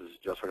anything else. This is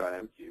just for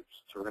dynamic cubes.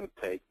 So we're going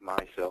to take My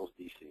Cells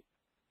DC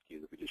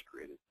cube that we just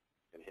created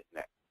and hit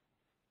Next.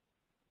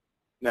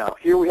 Now,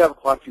 here we have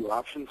quite a few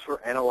options for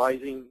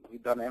analyzing the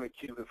dynamic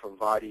cube and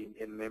providing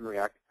in-memory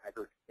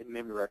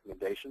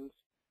recommendations.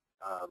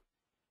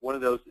 One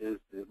of those is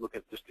to look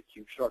at just the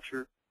cube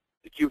structure.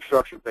 The cube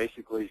structure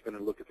basically is going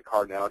to look at the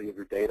cardinality of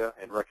your data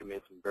and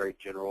recommend some very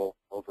general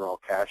overall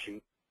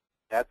caching.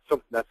 That's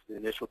the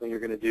initial thing you're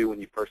going to do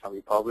when you first time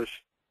you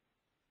publish.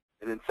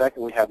 And then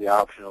second, we have the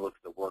option to look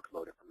at the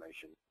workload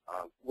information.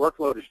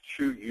 Workload is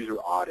true user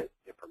audit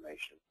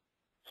information.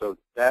 So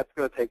that's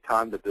going to take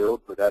time to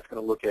build, but that's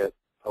going to look at,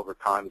 over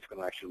time, it's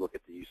going to actually look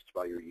at the usage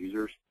by your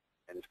users,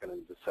 and it's going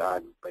to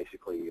decide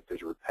basically if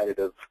there's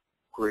repetitive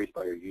queries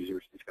by your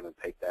users, it's going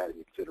to take that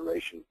into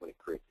consideration when it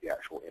creates the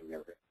actual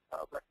in-memory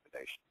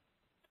recommendation.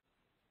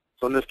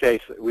 So in this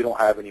case, we don't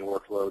have any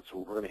workload, so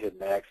we're going to hit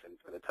next, and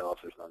it's going to tell us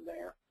there's none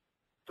there.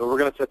 So we're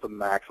going to set the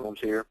maximums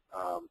here.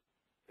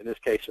 In this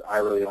case, I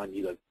really only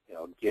need a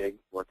gig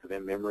worth of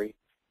in-memory.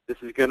 This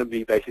is going to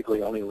be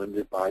basically only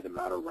limited by the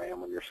amount of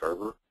RAM on your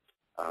server.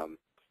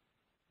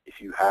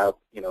 If you have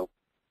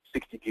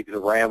 60 gigs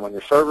of RAM on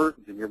your server,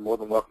 then you're more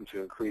than welcome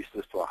to increase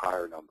this to a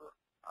higher number.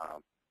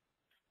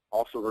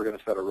 Also, we're going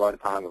to set a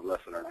runtime of less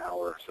than an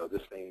hour. So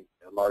this thing,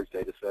 large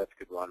data sets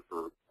could run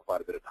for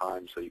quite a bit of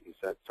time, so you can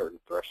set certain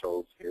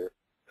thresholds here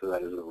so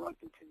that it doesn't run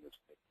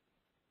continuously.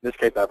 In this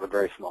case, I have a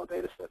very small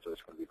data set, so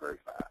it's going to be very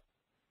fast.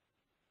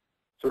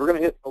 So we're going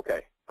to hit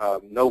OK.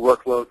 No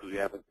workload because we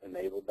haven't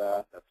enabled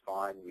that. That's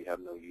fine. We have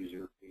no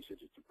user usage.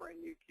 It's a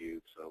brand new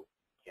cube, so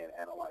we can't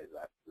analyze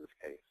that in this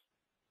case.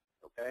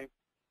 OK.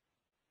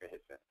 We're going to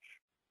hit finish.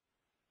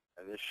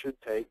 And this should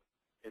take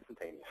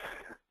instantaneous.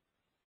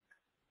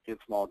 In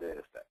small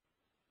data set.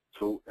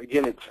 So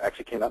again, it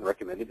actually came out and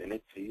recommended, and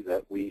it sees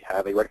that we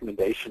have a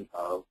recommendation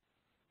of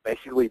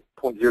basically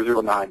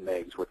 0.009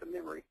 megs worth of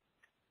memory.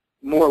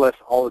 More or less,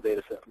 all the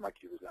data set from my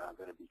cube is now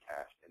going to be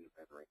cached in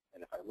memory.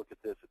 And if I look at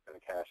this, it's going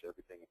to cache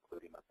everything,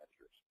 including my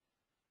measures.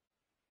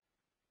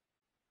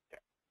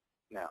 Okay.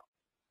 Now,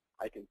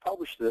 I can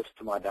publish this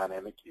to my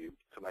dynamic cube,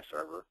 to my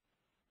server.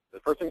 The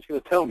first thing it's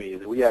going to tell me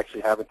is that we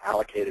actually haven't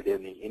allocated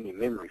any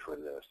memory for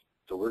this.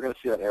 So we're going to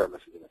see that error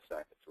message in a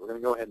second. So we're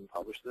going to go ahead and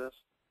publish this.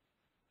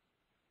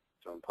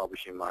 So I'm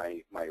publishing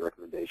my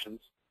recommendations.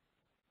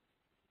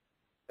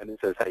 And it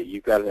says, hey,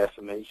 you've got an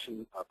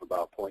estimation of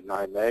about 0.9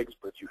 megs,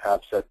 but you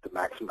have set the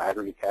maximum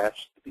aggregate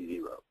cache to be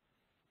 0.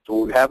 So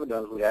what we haven't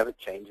done is we haven't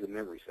changed the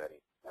memory setting.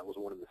 That was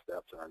one of the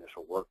steps in our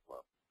initial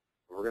workflow.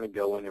 We're going to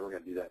go in and we're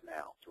going to do that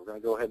now. So we're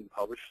going to go ahead and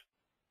publish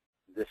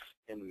this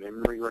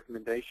in-memory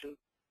recommendation,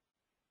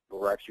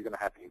 but we're actually going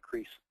to have to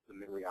increase the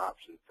memory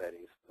option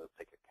settings to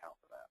take account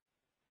of that.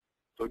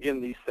 So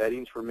again, these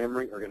settings for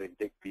memory are going to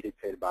be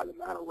dictated by the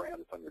amount of RAM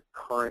that's on your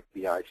current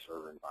BI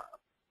server environment.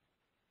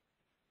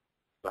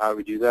 So how do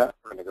we do that?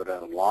 We're going to go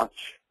down and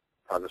launch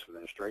Cognos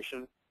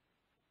administration.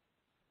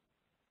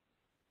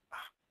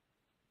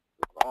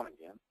 It's on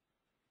again.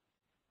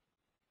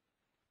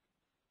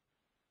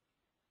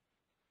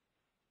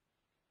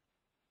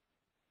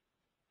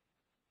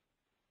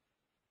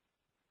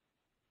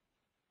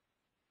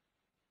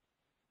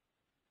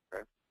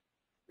 Okay.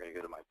 We're going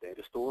to go to my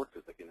data store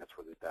because again, that's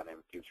where the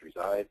dynamic cubes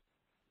reside.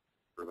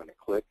 We're going to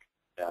click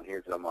down here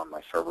because I'm on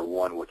my server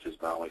 1, which is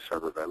my only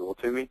server available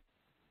to me.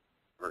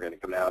 We're going to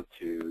come down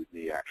to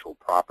the actual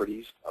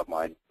properties of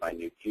my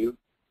new cube.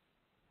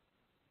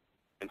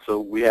 And so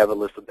we have a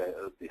list of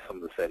some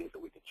of the settings that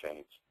we can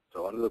change.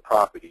 So under the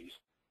properties,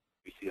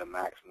 we see a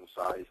maximum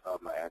size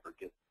of my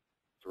aggregate.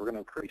 So we're going to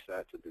increase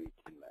that to be 10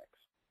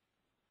 megs.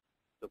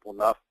 Simple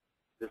enough.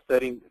 This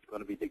setting is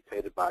going to be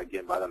dictated by the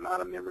amount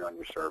of memory on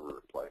your server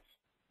in place.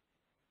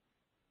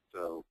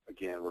 So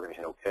again, we're going to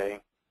hit OK.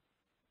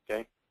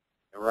 Okay,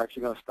 and we're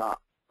actually going to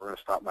stop. We're going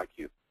to stop my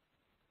cube.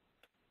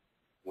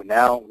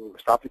 We'll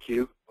stop the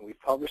cube, and we've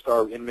published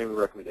our in-memory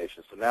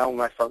recommendations. So now when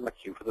I start my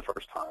cube for the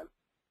first time,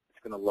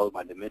 it's going to load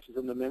my dimensions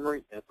in the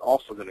memory, and it's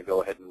also going to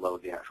go ahead and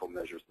load the actual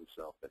measures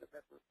themselves in the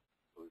memory.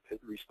 So we've hit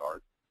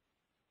restart.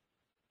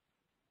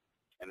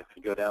 And if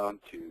we go down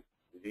to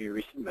view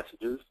recent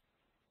messages,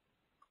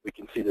 we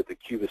can see that the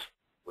cube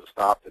was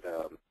stopped at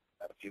a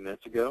few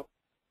minutes ago.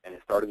 And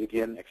it started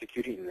again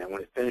executing, and then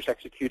when it finished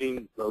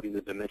executing, loading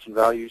the dimension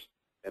values,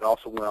 it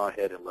also went on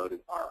ahead and loaded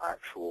our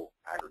actual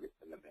aggregates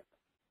in the memory.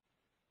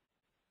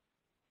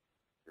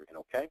 You're in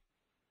OK.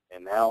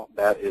 And now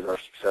that is our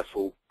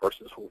successful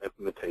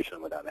implementation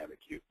of a dynamic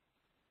cube.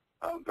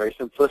 Very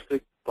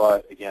simplistic,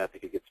 but again, I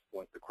think it gets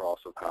points across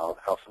of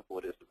how simple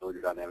it is to build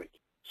your dynamic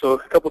cube. So a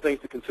couple things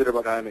to consider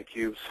about dynamic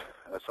cubes.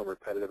 Some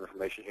repetitive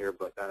information here,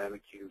 but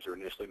dynamic cubes are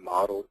initially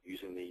modeled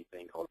using the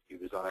thing called Cube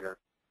Designer.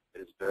 It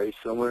is very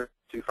similar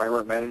to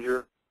Framework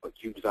Manager, but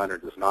Cube Designer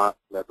does not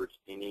leverage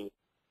any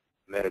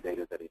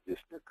metadata that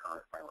exists in your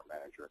current Framework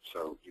Manager.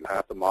 So you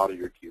have to model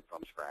your cube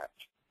from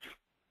scratch.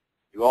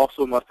 You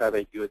also must have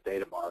a good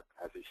data mark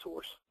as a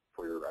source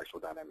for your actual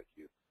dynamic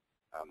cube.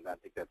 I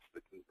think that's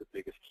the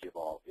biggest key of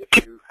all.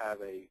 If you have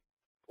a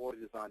poorly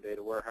designed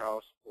data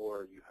warehouse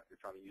or you're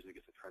trying to use it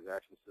against a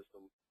transaction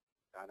system,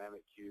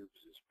 dynamic cubes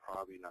is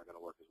probably not going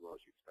to work as well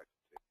as you expect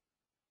it to.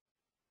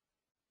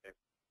 Okay.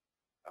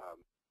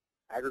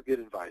 Aggregate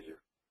Advisor.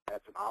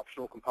 That's an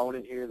optional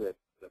component here that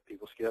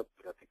people skip,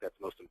 but I think that's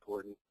most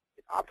important.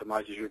 It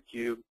optimizes your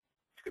cube.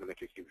 It's going to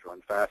make your cubes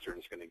run faster, and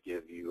it's going to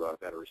give you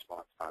better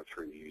response times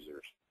for your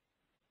users.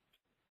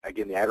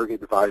 Again, the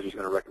aggregate divisor is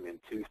going to recommend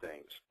two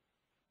things.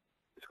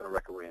 It's going to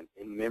recommend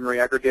in-memory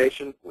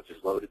aggregation, which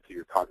is loaded to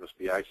your Cognos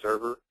BI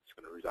server. It's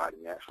going to reside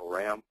in the actual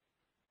RAM.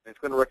 And it's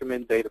going to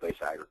recommend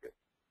database aggregate.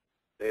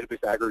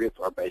 Database aggregates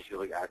are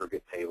basically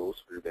aggregate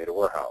tables for your data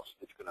warehouse.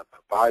 It's going to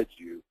provide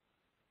you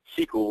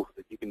SQL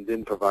that you can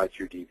then provide to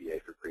your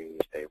DBA for creating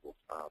these tables.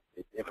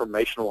 It's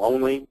informational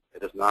only.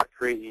 It does not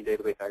create any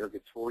database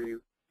aggregates for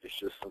you. It's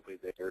just simply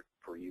there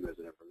for you as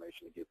an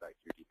information to give back to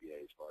your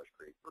DBA as far as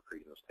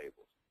creating those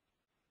tables.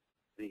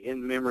 The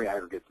in-memory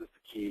aggregates is the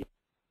key.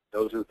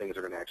 Those are the things that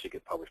are going to actually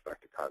get published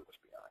back to Cognos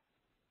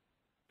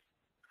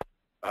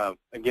BI.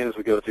 Again, as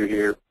we go through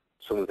here,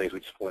 some of the things we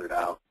just pointed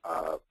out.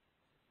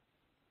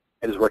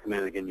 It is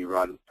recommended, again, you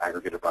run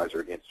aggregate advisor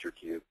against your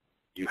cube.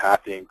 You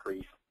have to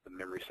increase the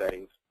memory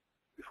settings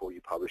before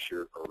you publish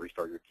or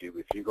restart your cube.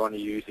 If you're going to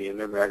use the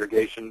in-memory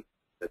aggregation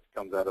that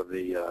comes out of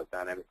the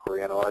dynamic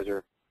query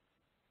analyzer,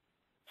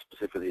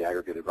 specifically the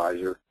aggregate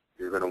advisor,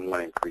 you're going to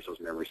want to increase those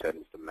memory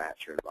settings to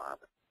match your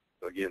environment.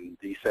 So again,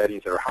 these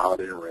settings that are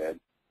highlighted in red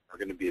are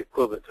going to be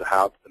equivalent to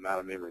the amount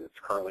of memory that's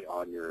currently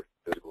on your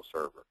physical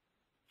server.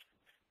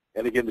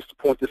 And again, just to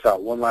point this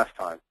out one last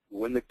time,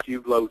 when the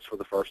cube loads for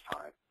the first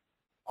time,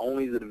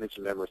 only the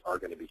dimension members are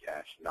going to be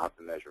cached, not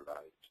the measure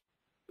values.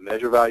 The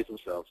measure values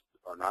themselves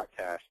are not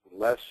cached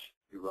unless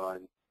you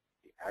run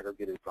the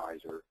aggregate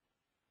advisor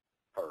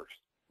first,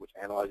 which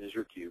analyzes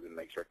your cube and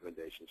makes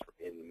recommendations for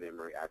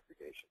in-memory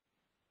aggregation.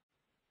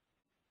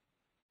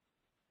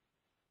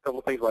 A couple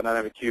of things about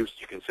dynamic cubes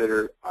to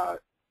consider.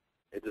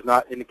 It does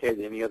not indicate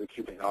that any other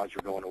cube technology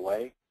are going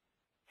away.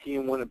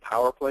 TM1 and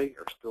PowerPlay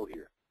are still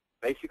here.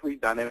 Basically,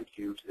 dynamic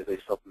cubes is a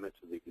supplement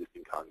to the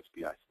existing Cognos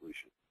BI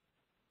solution.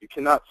 You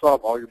cannot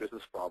solve all your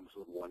business problems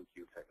with one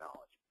cube technology.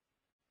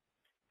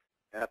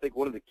 And I think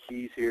one of the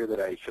keys here that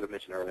I should have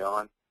mentioned early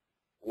on,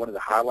 one of the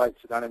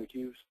highlights of dynamic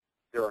cubes,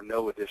 there are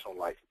no additional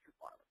license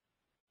requirements.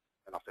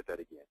 And I'll say that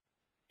again.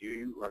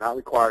 You are not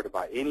required to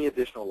buy any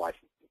additional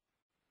licensing.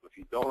 If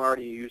you don't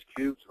already use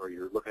cubes or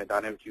you're looking at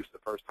dynamic cubes for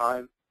the first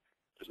time,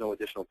 there's no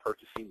additional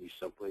purchasing. You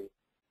simply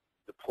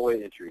deploy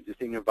it into your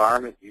existing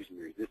environment using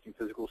your existing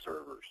physical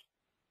servers.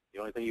 The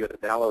only thing you have to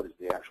download is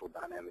the actual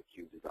dynamic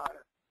cube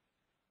designer.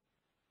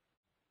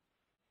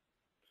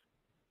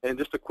 And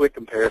just a quick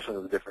comparison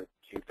of the different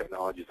cube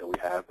technologies that we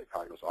have that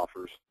Cognos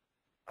offers.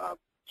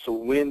 So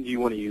when do you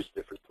want to use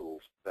different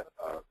tools that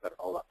are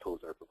all that tools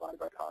that are provided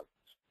by Cognos?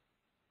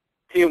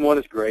 TM1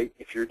 is great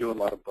if you're doing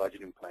a lot of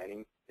budgeting and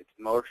planning. It's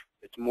more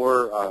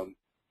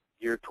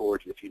geared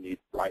towards if you need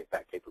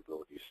write-back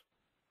capabilities.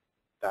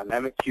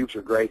 Dynamic cubes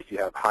are great if you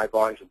have high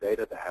volumes of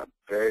data that have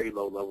very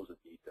low levels of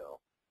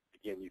detail.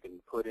 Again, you can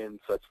put in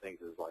such things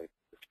as like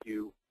the SKU,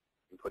 you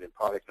can put in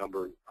product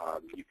number,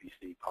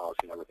 UPC,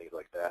 policy number, things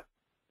like that.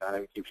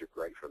 Dynamic cubes are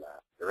great for that.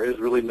 There is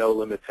really no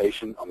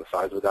limitation on the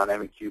size of a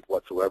dynamic cube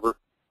whatsoever,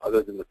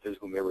 other than the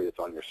physical memory that's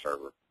on your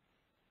server.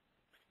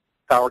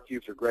 Power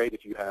cubes are great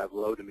if you have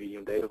low to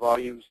medium data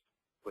volumes,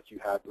 but you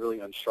have really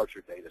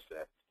unstructured data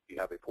sets. If you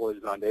have a poorly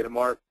designed data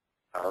mart,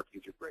 Power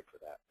cubes are great for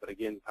that. But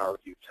again, Power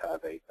cubes have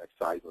a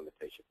size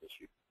limitation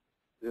issue.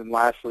 And then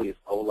lastly is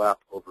OLAP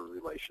over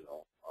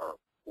relational, or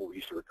what we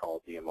used to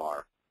call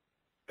DMR.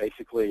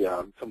 Basically,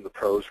 some of the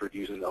pros for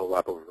using the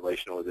OLAP over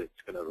relational is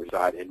it's going to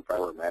reside in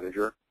Priority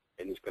Manager,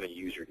 and it's going to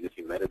use your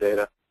existing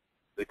metadata.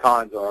 The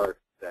cons are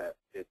that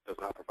it does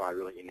not provide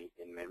really any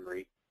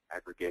in-memory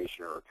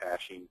aggregation or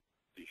caching,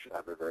 so you should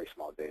have a very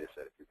small data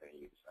set if you're going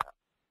to use that.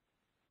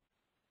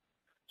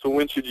 So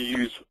when should you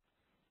use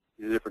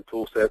the different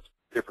tool sets,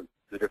 the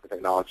different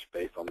technologies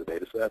based on the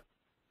data set?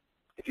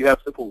 If you have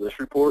simple list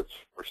reports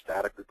or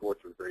static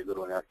reports with very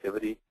little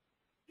interactivity,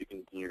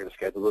 you're going to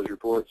schedule those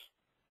reports,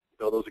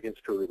 build those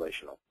against true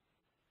relational.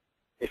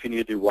 If you need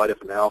to do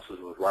what-if analysis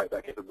with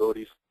write-back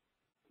capabilities,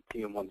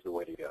 TM1 is the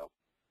way to go.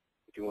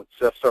 If you want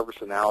self-service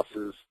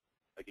analysis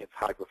against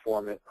high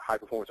performance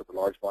over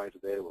large volumes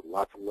of data with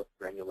lots of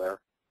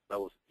granular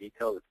levels of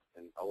detail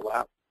in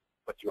OLAP,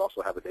 but you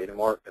also have a data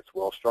mart that's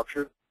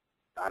well-structured,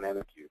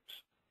 dynamic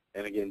cubes.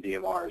 And again,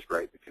 DMR is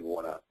great if you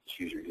want to just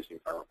use your existing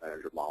Priority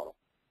Manager model.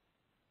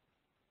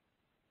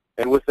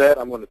 And with that,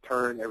 I'm going to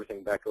turn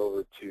everything back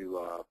over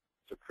to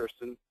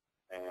Kristen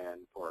and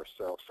for our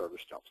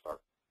self-service jumpstart.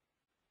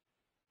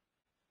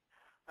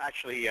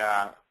 Actually,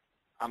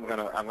 I'm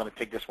gonna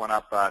take this one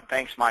up.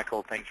 Thanks,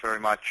 Michael. Thanks very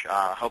much.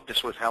 Hope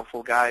this was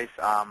helpful, guys.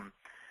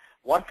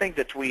 One thing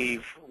that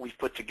we've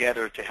put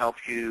together to help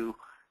you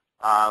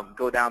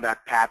go down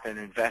that path and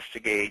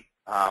investigate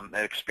an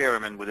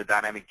experiment with a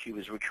dynamic cube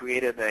is we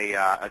created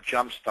a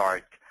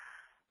jumpstart,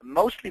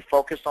 mostly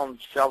focused on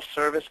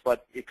self-service,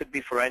 but it could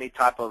be for any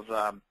type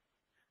of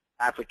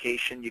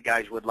application you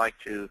guys would like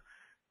to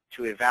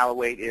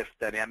evaluate if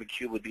dynamic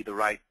cube would be the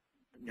right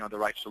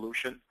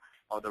solution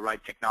or the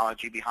right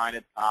technology behind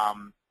it.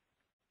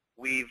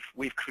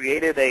 We've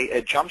created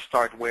a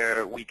jumpstart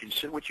where we can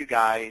sit with you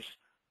guys,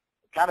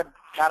 kind of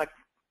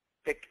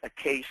pick a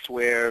case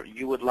where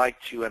you would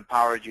like to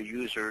empower your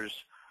users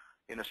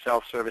in a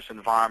self-service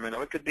environment,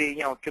 or it could be,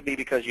 it could be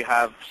because you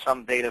have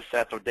some data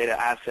set or data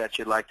assets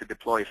you'd like to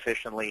deploy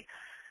efficiently,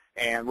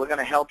 and we're going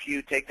to help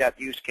you take that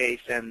use case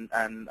and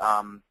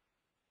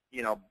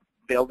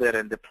build it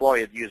and deploy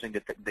it using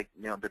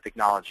the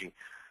technology.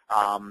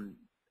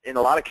 In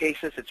a lot of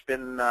cases, it's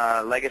been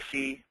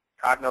legacy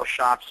Cognos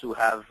shops who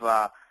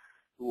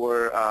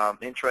were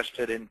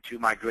interested into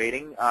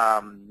migrating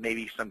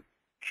maybe some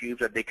cubes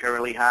that they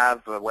currently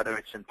have, whether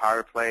it's in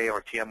PowerPlay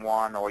or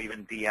TM1 or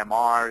even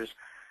DMRs,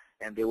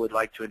 and they would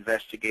like to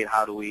investigate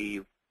how do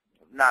we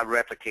not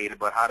replicate it,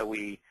 but how do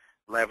we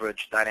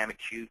leverage Dynamic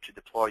Cube to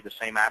deploy the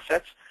same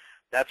assets.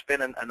 That's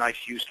been a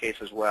nice use case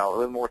as well. A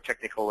little more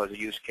technical as a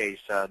use case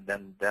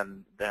than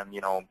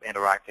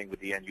interacting with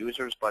the end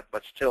users, but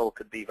still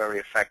could be very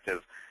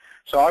effective.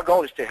 So our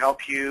goal is to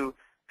help you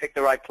pick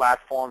the right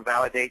platform,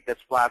 validate this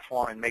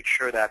platform, and make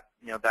sure that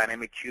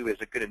Dynamic Cube is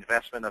a good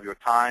investment of your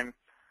time.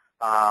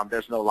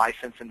 There's no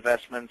license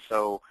investment,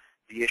 so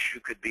the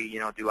issue could be,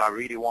 do I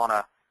really want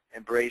to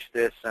embrace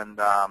this? And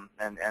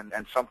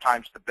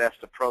sometimes the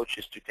best approach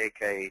is to take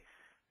a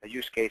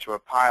use case or a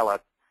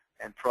pilot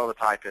and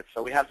prototype it.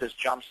 So we have this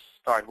jump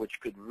start, which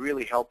could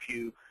really help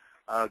you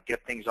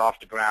get things off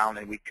the ground,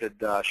 and we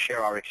could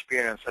share our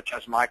experience, such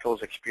as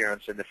Michael's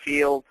experience in the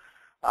field,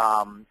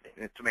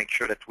 to make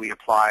sure that we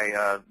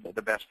apply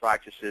the best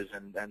practices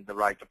and the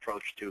right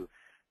approach to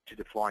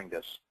deploying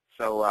this.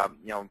 So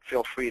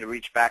feel free to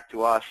reach back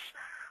to us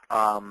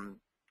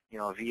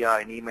via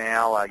an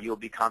email. You'll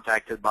be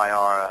contacted by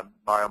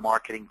our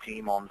marketing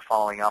team on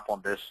following up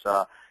on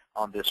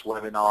this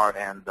webinar,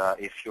 and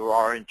if you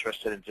are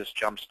interested in this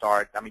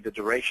Jumpstart, the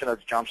duration of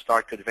the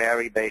Jumpstart could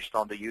vary based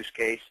on the use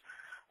case.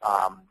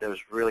 There's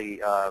really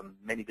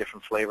many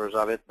different flavors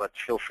of it, but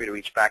feel free to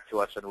reach back to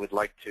us, and we'd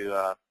like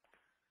to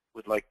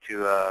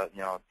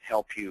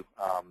help you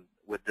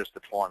with this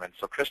deployment.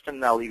 So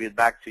Kristen, I'll leave it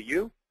back to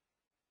you.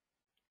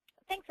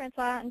 Thanks,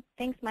 Francois, and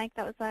thanks, Mike.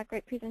 That was a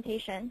great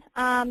presentation.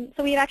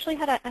 So we've actually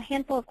had a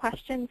handful of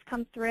questions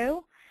come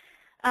through.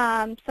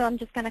 So I'm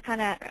just going to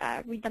kind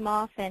of read them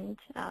off, and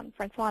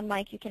Francois and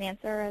Mike, you can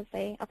answer as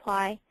they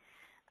apply.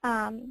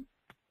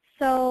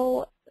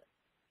 So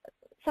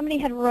somebody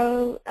had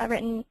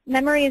written,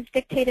 memory is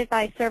dictated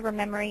by server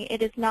memory.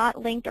 It is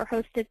not linked or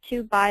hosted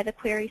to by the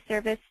query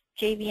service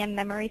JVM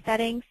memory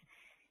settings.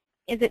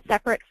 Is it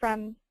separate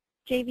from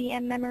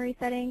JVM memory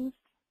settings?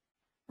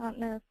 I don't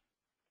know.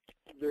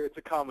 It's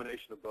a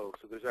combination of both.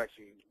 So there's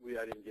actually,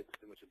 I didn't get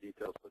too much of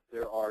details, but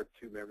there are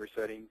two memory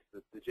settings.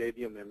 The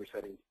JVM memory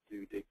settings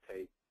do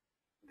dictate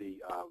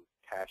the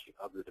caching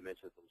of the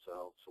dimensions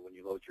themselves. So when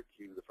you load your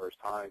cube the first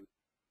time,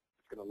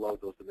 it's going to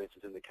load those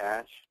dimensions in the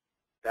cache.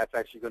 That's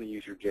actually going to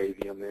use your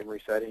JVM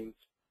memory settings.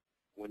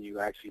 When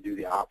you actually do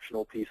the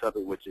optional piece of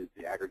it, which is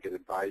the aggregate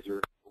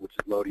advisor, which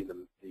is loading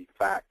the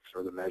facts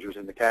or the measures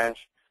in the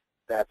cache,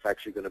 that's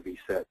actually going to be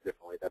set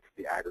differently. That's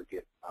the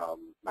aggregate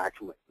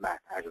maximum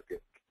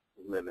aggregate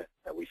limit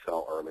that we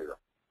saw earlier.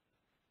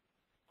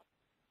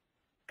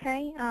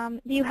 Okay.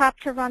 Do you have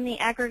to run the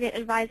aggregate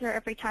advisor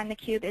every time the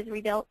cube is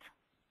rebuilt?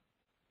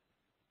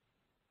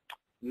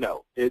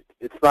 No, it's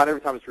not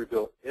every time it's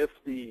rebuilt. If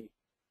the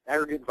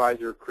aggregate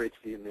advisor creates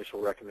the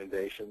initial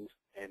recommendations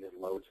and it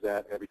loads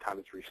that every time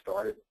it's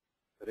restarted,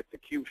 but if the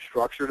cube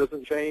structure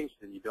doesn't change,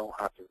 then you don't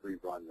have to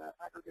rerun that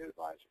aggregate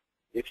advisor.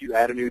 If you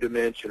add a new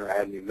dimension or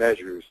add new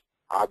measures,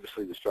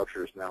 obviously the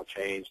structure is now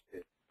changed.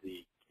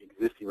 The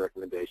existing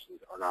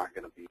recommendations are not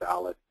going to be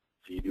valid,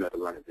 so you do have to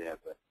run it then.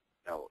 But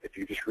no, if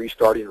you're just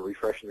restarting and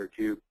refreshing your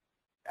cube,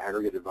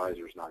 aggregate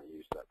advisor is not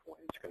used at that point.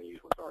 It's going to use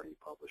what's already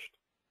published.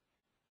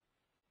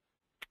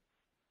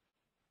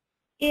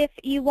 If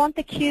you want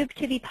the cube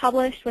to be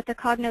published with the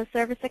Cognos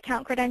service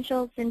account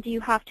credentials, then do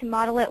you have to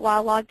model it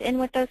while logged in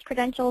with those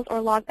credentials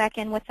or log back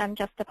in with them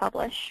just to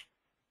publish?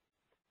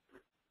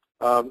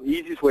 The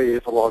easiest way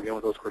is to log in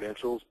with those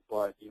credentials,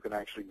 but you can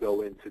actually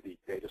go into the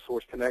data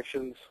source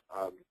connections.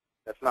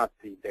 That's not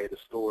the data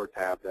store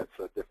tab. That's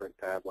a different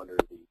tab under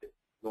the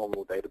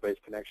normal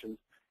database connections.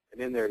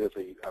 And in there, there's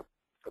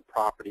a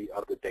property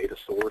of the data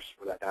source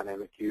for that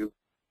dynamic cube.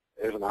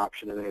 There's an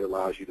option in there that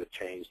allows you to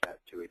change that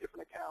to a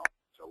different account.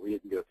 So we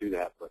didn't go through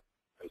that, but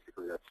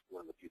basically that's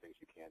one of the few things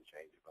you can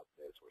change about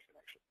the data source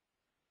connection.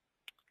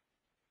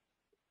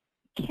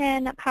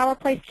 Can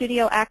PowerPlay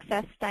Studio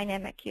access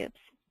dynamic cubes?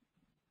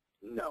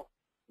 No.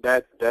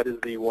 That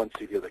is the one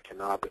studio that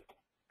cannot. But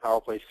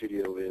PowerPlay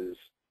Studio is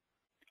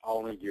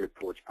only geared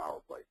towards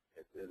PowerPlay.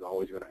 It is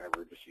always going to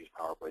ever just use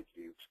PowerPlay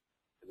cubes.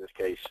 In this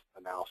case,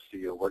 Analysis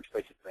Studio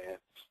Workspace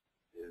Advanced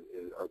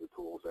are the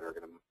tools that are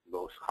going to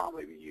most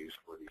commonly be used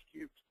for these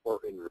cubes, or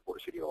in Report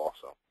Studio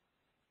also.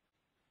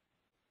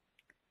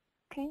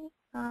 Okay.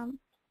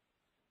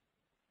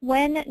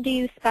 When do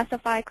you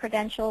specify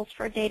credentials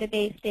for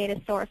database, data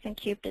source, and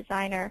cube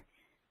designer?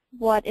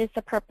 What is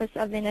the purpose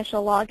of the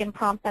initial login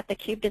prompt that the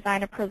cube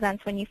designer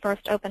presents when you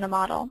first open a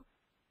model?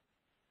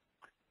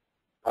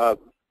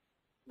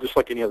 Just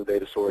like any other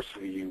data source,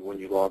 when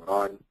you log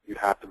on, you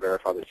have to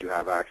verify that you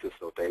have access to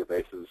those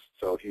databases.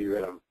 So if you're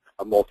in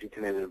a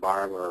multi-tenant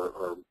environment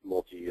or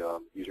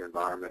multi-user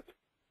environment,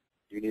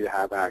 you need to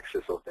have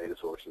access to those data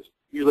sources.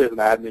 Usually as an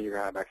admin, you're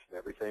going to have access to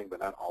everything, but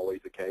not always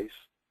the case.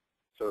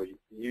 So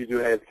you do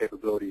have the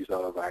capabilities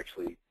of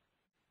actually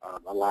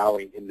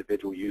allowing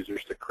individual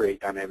users to create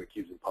dynamic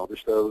cubes and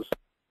publish those.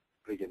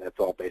 But again, that's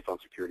all based on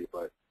security.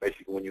 But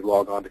basically, when you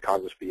log on to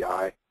Cognos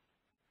BI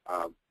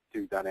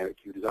through Dynamic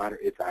Cube Designer,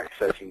 it's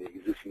accessing the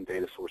existing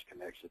data source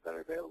connections that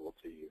are available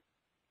to you.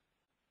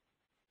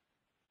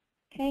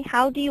 Okay,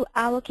 how do you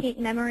allocate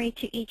memory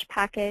to each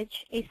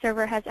package? A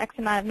server has X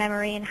amount of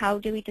memory, and how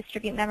do we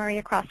distribute memory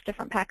across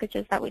different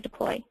packages that we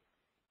deploy?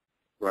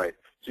 Right.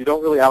 So you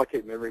don't really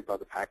allocate memory by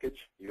the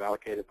package. You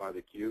allocate it by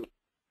the queue.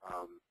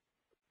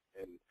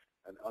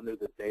 And under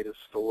the data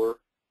store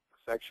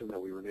section that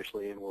we were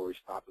initially in where we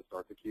stopped to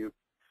start the queue,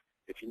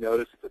 if you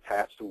notice it's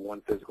attached to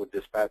one physical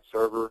dispatch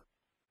server.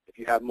 If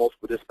you have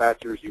multiple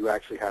dispatchers, you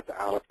actually have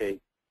to allocate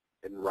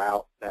and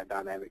route that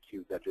dynamic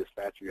queue, that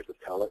dispatcher. You have to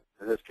tell it.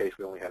 In this case,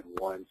 we only had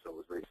one, so it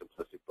was very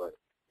simplistic, but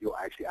you'll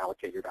actually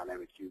allocate your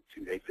dynamic queue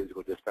to a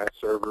physical dispatch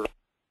server,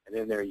 and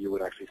in there you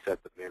would actually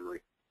set the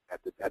memory at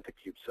the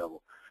cube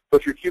level. So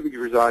if your cube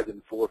resides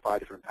in 4 or 5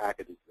 different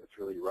packages, that's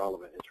really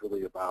irrelevant. It's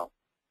really about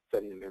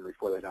setting the memory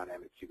for the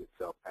dynamic cube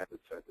itself as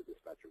it's set at the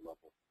dispatcher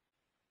level.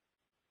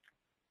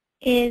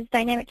 Is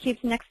Dynamic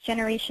Cube's next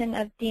generation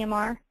of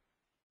DMR?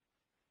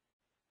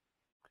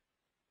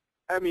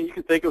 I mean, you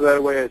can think of it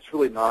that way. It's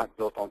really not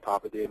built on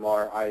top of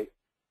DMR. I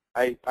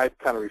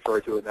kind of refer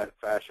to it in that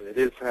fashion. It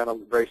is kind of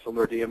very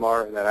similar to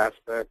DMR in that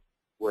aspect,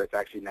 where it's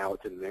actually now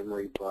it's in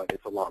memory, but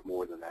it's a lot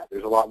more than that.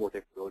 There's a lot more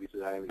capabilities to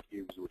dynamic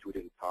cubes, which we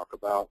didn't talk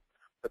about,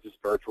 such as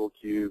virtual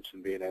cubes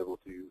and being able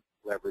to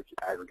leverage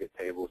aggregate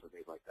tables and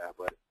things like that.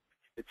 But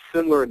it's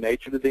similar in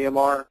nature to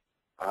DMR,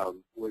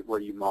 where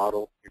you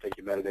model, you're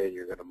taking metadata, and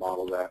you're going to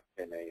model that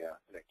in a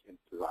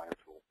designer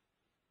tool.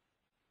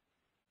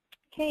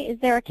 Okay, is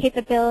there a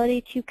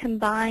capability to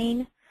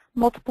combine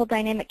multiple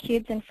dynamic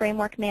cubes in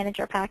Framework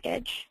Manager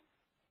package?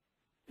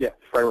 Yeah,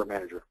 Framework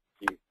Manager.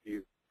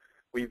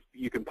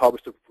 You can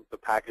publish the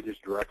packages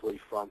directly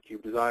from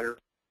Cube Designer,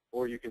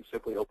 or you can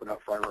simply open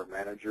up Framework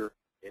Manager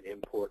and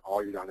import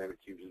all your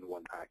dynamic cubes into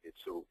one package.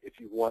 So if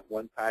you want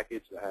one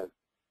package that has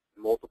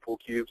multiple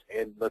cubes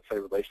and, let's say,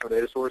 relational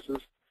data sources,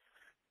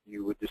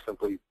 you would just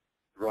simply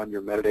run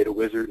your metadata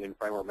wizard in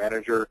Framework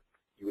Manager.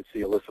 You would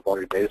see a list of all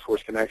your data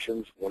source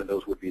connections. One of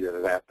those would be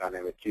that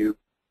dynamic cube.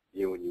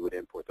 You would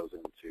import those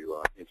into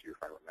your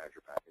Framework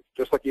Manager package,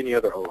 just like any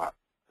other OLAP,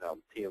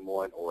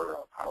 TM1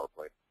 or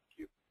PowerPlay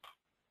cube.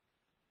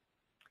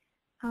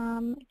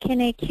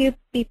 Can a cube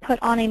be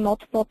put on a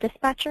multiple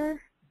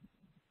dispatcher?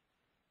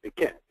 It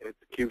can. The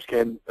cubes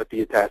can be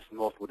attached to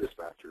multiple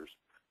dispatchers.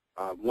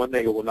 One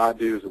thing it will not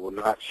do is it will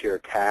not share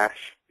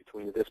cache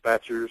between the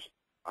dispatchers.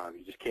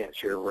 You just can't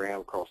share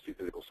RAM across 2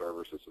 physical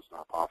servers. This is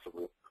not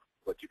possible.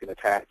 But you can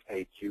attach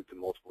a cube to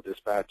multiple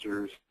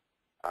dispatchers,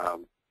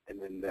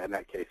 and then in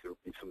that case, there will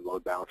be some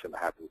load balancing that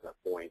happens at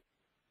that point.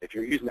 If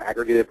you're using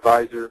Aggregate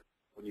Advisor,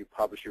 when you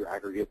publish your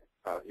aggregate,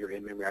 your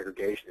in-memory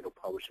aggregation, it'll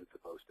publish it to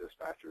both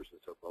dispatchers,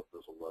 and so both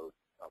those will load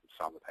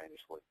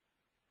simultaneously.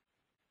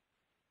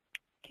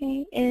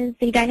 Okay, is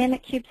the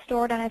dynamic cube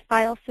stored on a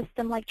file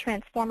system like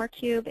Transformer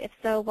Cube? If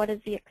so, what is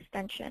the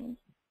extension?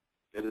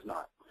 It is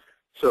not.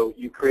 So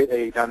you create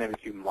a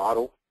dynamic cube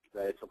model.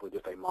 That is simply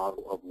just a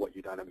model of what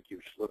your dynamic cube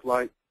should look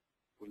like.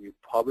 When you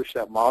publish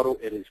that model,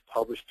 it is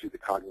published to the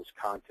Cognos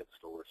content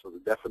store. So the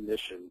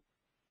definition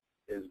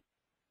is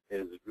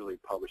really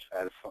published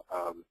as,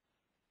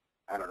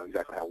 I don't know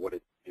exactly what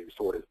it's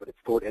stored is, but it's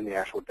stored in the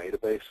actual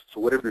database. So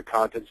whatever your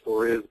content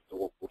store is,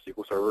 the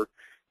SQL server,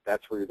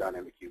 that's where your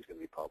dynamic cube is going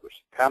to be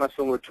published. Kind of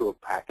similar to a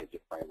package in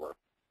Framework,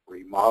 where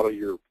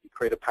you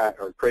create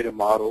a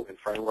model in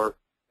Framework,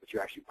 but you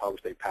actually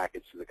publish a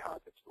package to the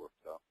content store.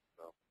 So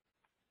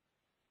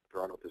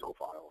there are no physical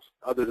files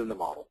other than the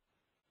model.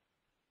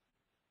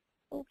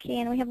 Okay,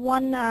 and we have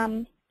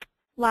one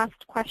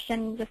last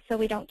question, just so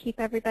we don't keep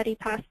everybody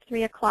past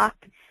 3 o'clock.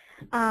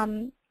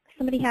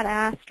 Somebody had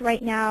asked,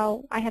 right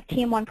now I have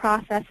TM1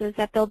 processes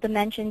that build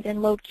dimensions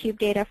and load cube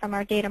data from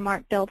our data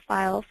mart build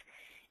files.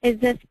 Is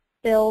this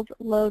build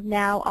load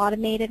now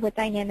automated with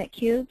dynamic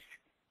cubes?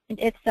 And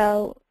if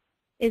so,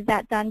 is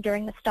that done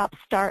during the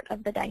stop-start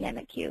of the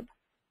dynamic cube?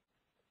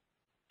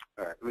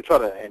 All right, let me try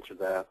to answer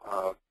that.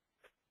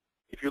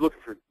 If you're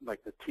looking for like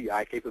the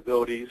TI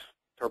capabilities,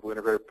 turbo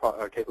integrated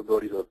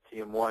capabilities of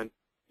TM1,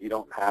 you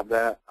don't have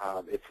that.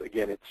 It's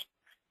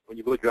when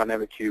you look at your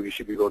dynamic cube, you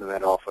should be loading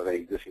that off of an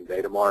existing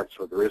data mart,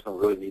 so there is no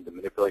really need to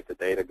manipulate the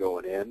data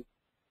going in.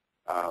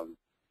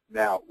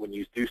 Now, when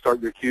you do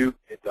start your cube,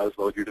 it does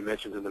load your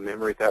dimensions in the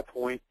memory at that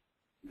point.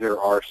 There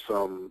are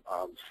some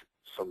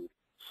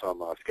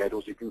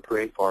schedules you can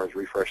create as far as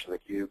refreshing the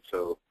cube.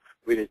 So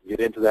we didn't get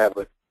into that,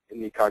 but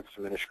in the Cognos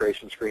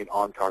administration screen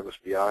on Cognos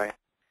BI,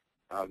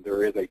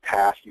 there is a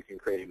task. You can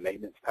create a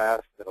maintenance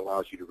task that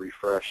allows you to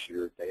refresh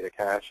your data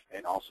cache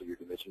and also your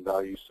dimension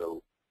values.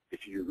 So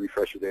if you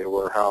refresh your data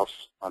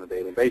warehouse on a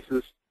daily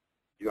basis,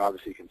 you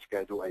obviously can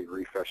schedule a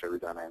refresh every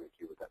dynamic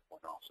cube at that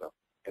point also.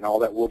 And all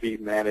that will be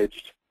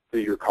managed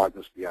through your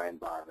Cognos BI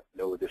environment.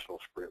 No additional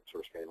scripts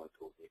or scaling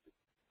tools needed.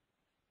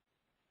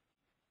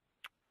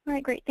 All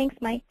right, great. Thanks,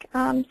 Mike.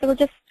 So we're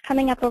just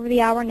coming up over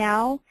the hour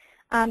now.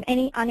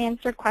 Any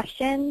unanswered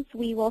questions,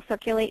 we will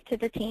circulate to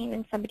the team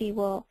and somebody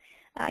will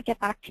get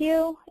back to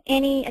you.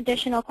 Any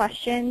additional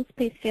questions,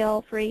 please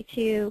feel free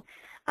to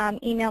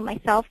email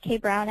myself,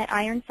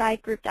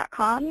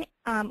 kbrown@ironsidegroup.com,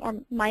 or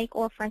Mike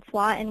or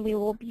Francois, and we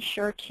will be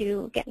sure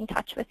to get in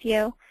touch with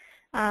you.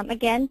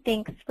 Again,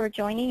 thanks for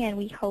joining, and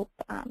we hope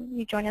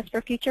you join us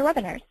for future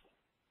webinars.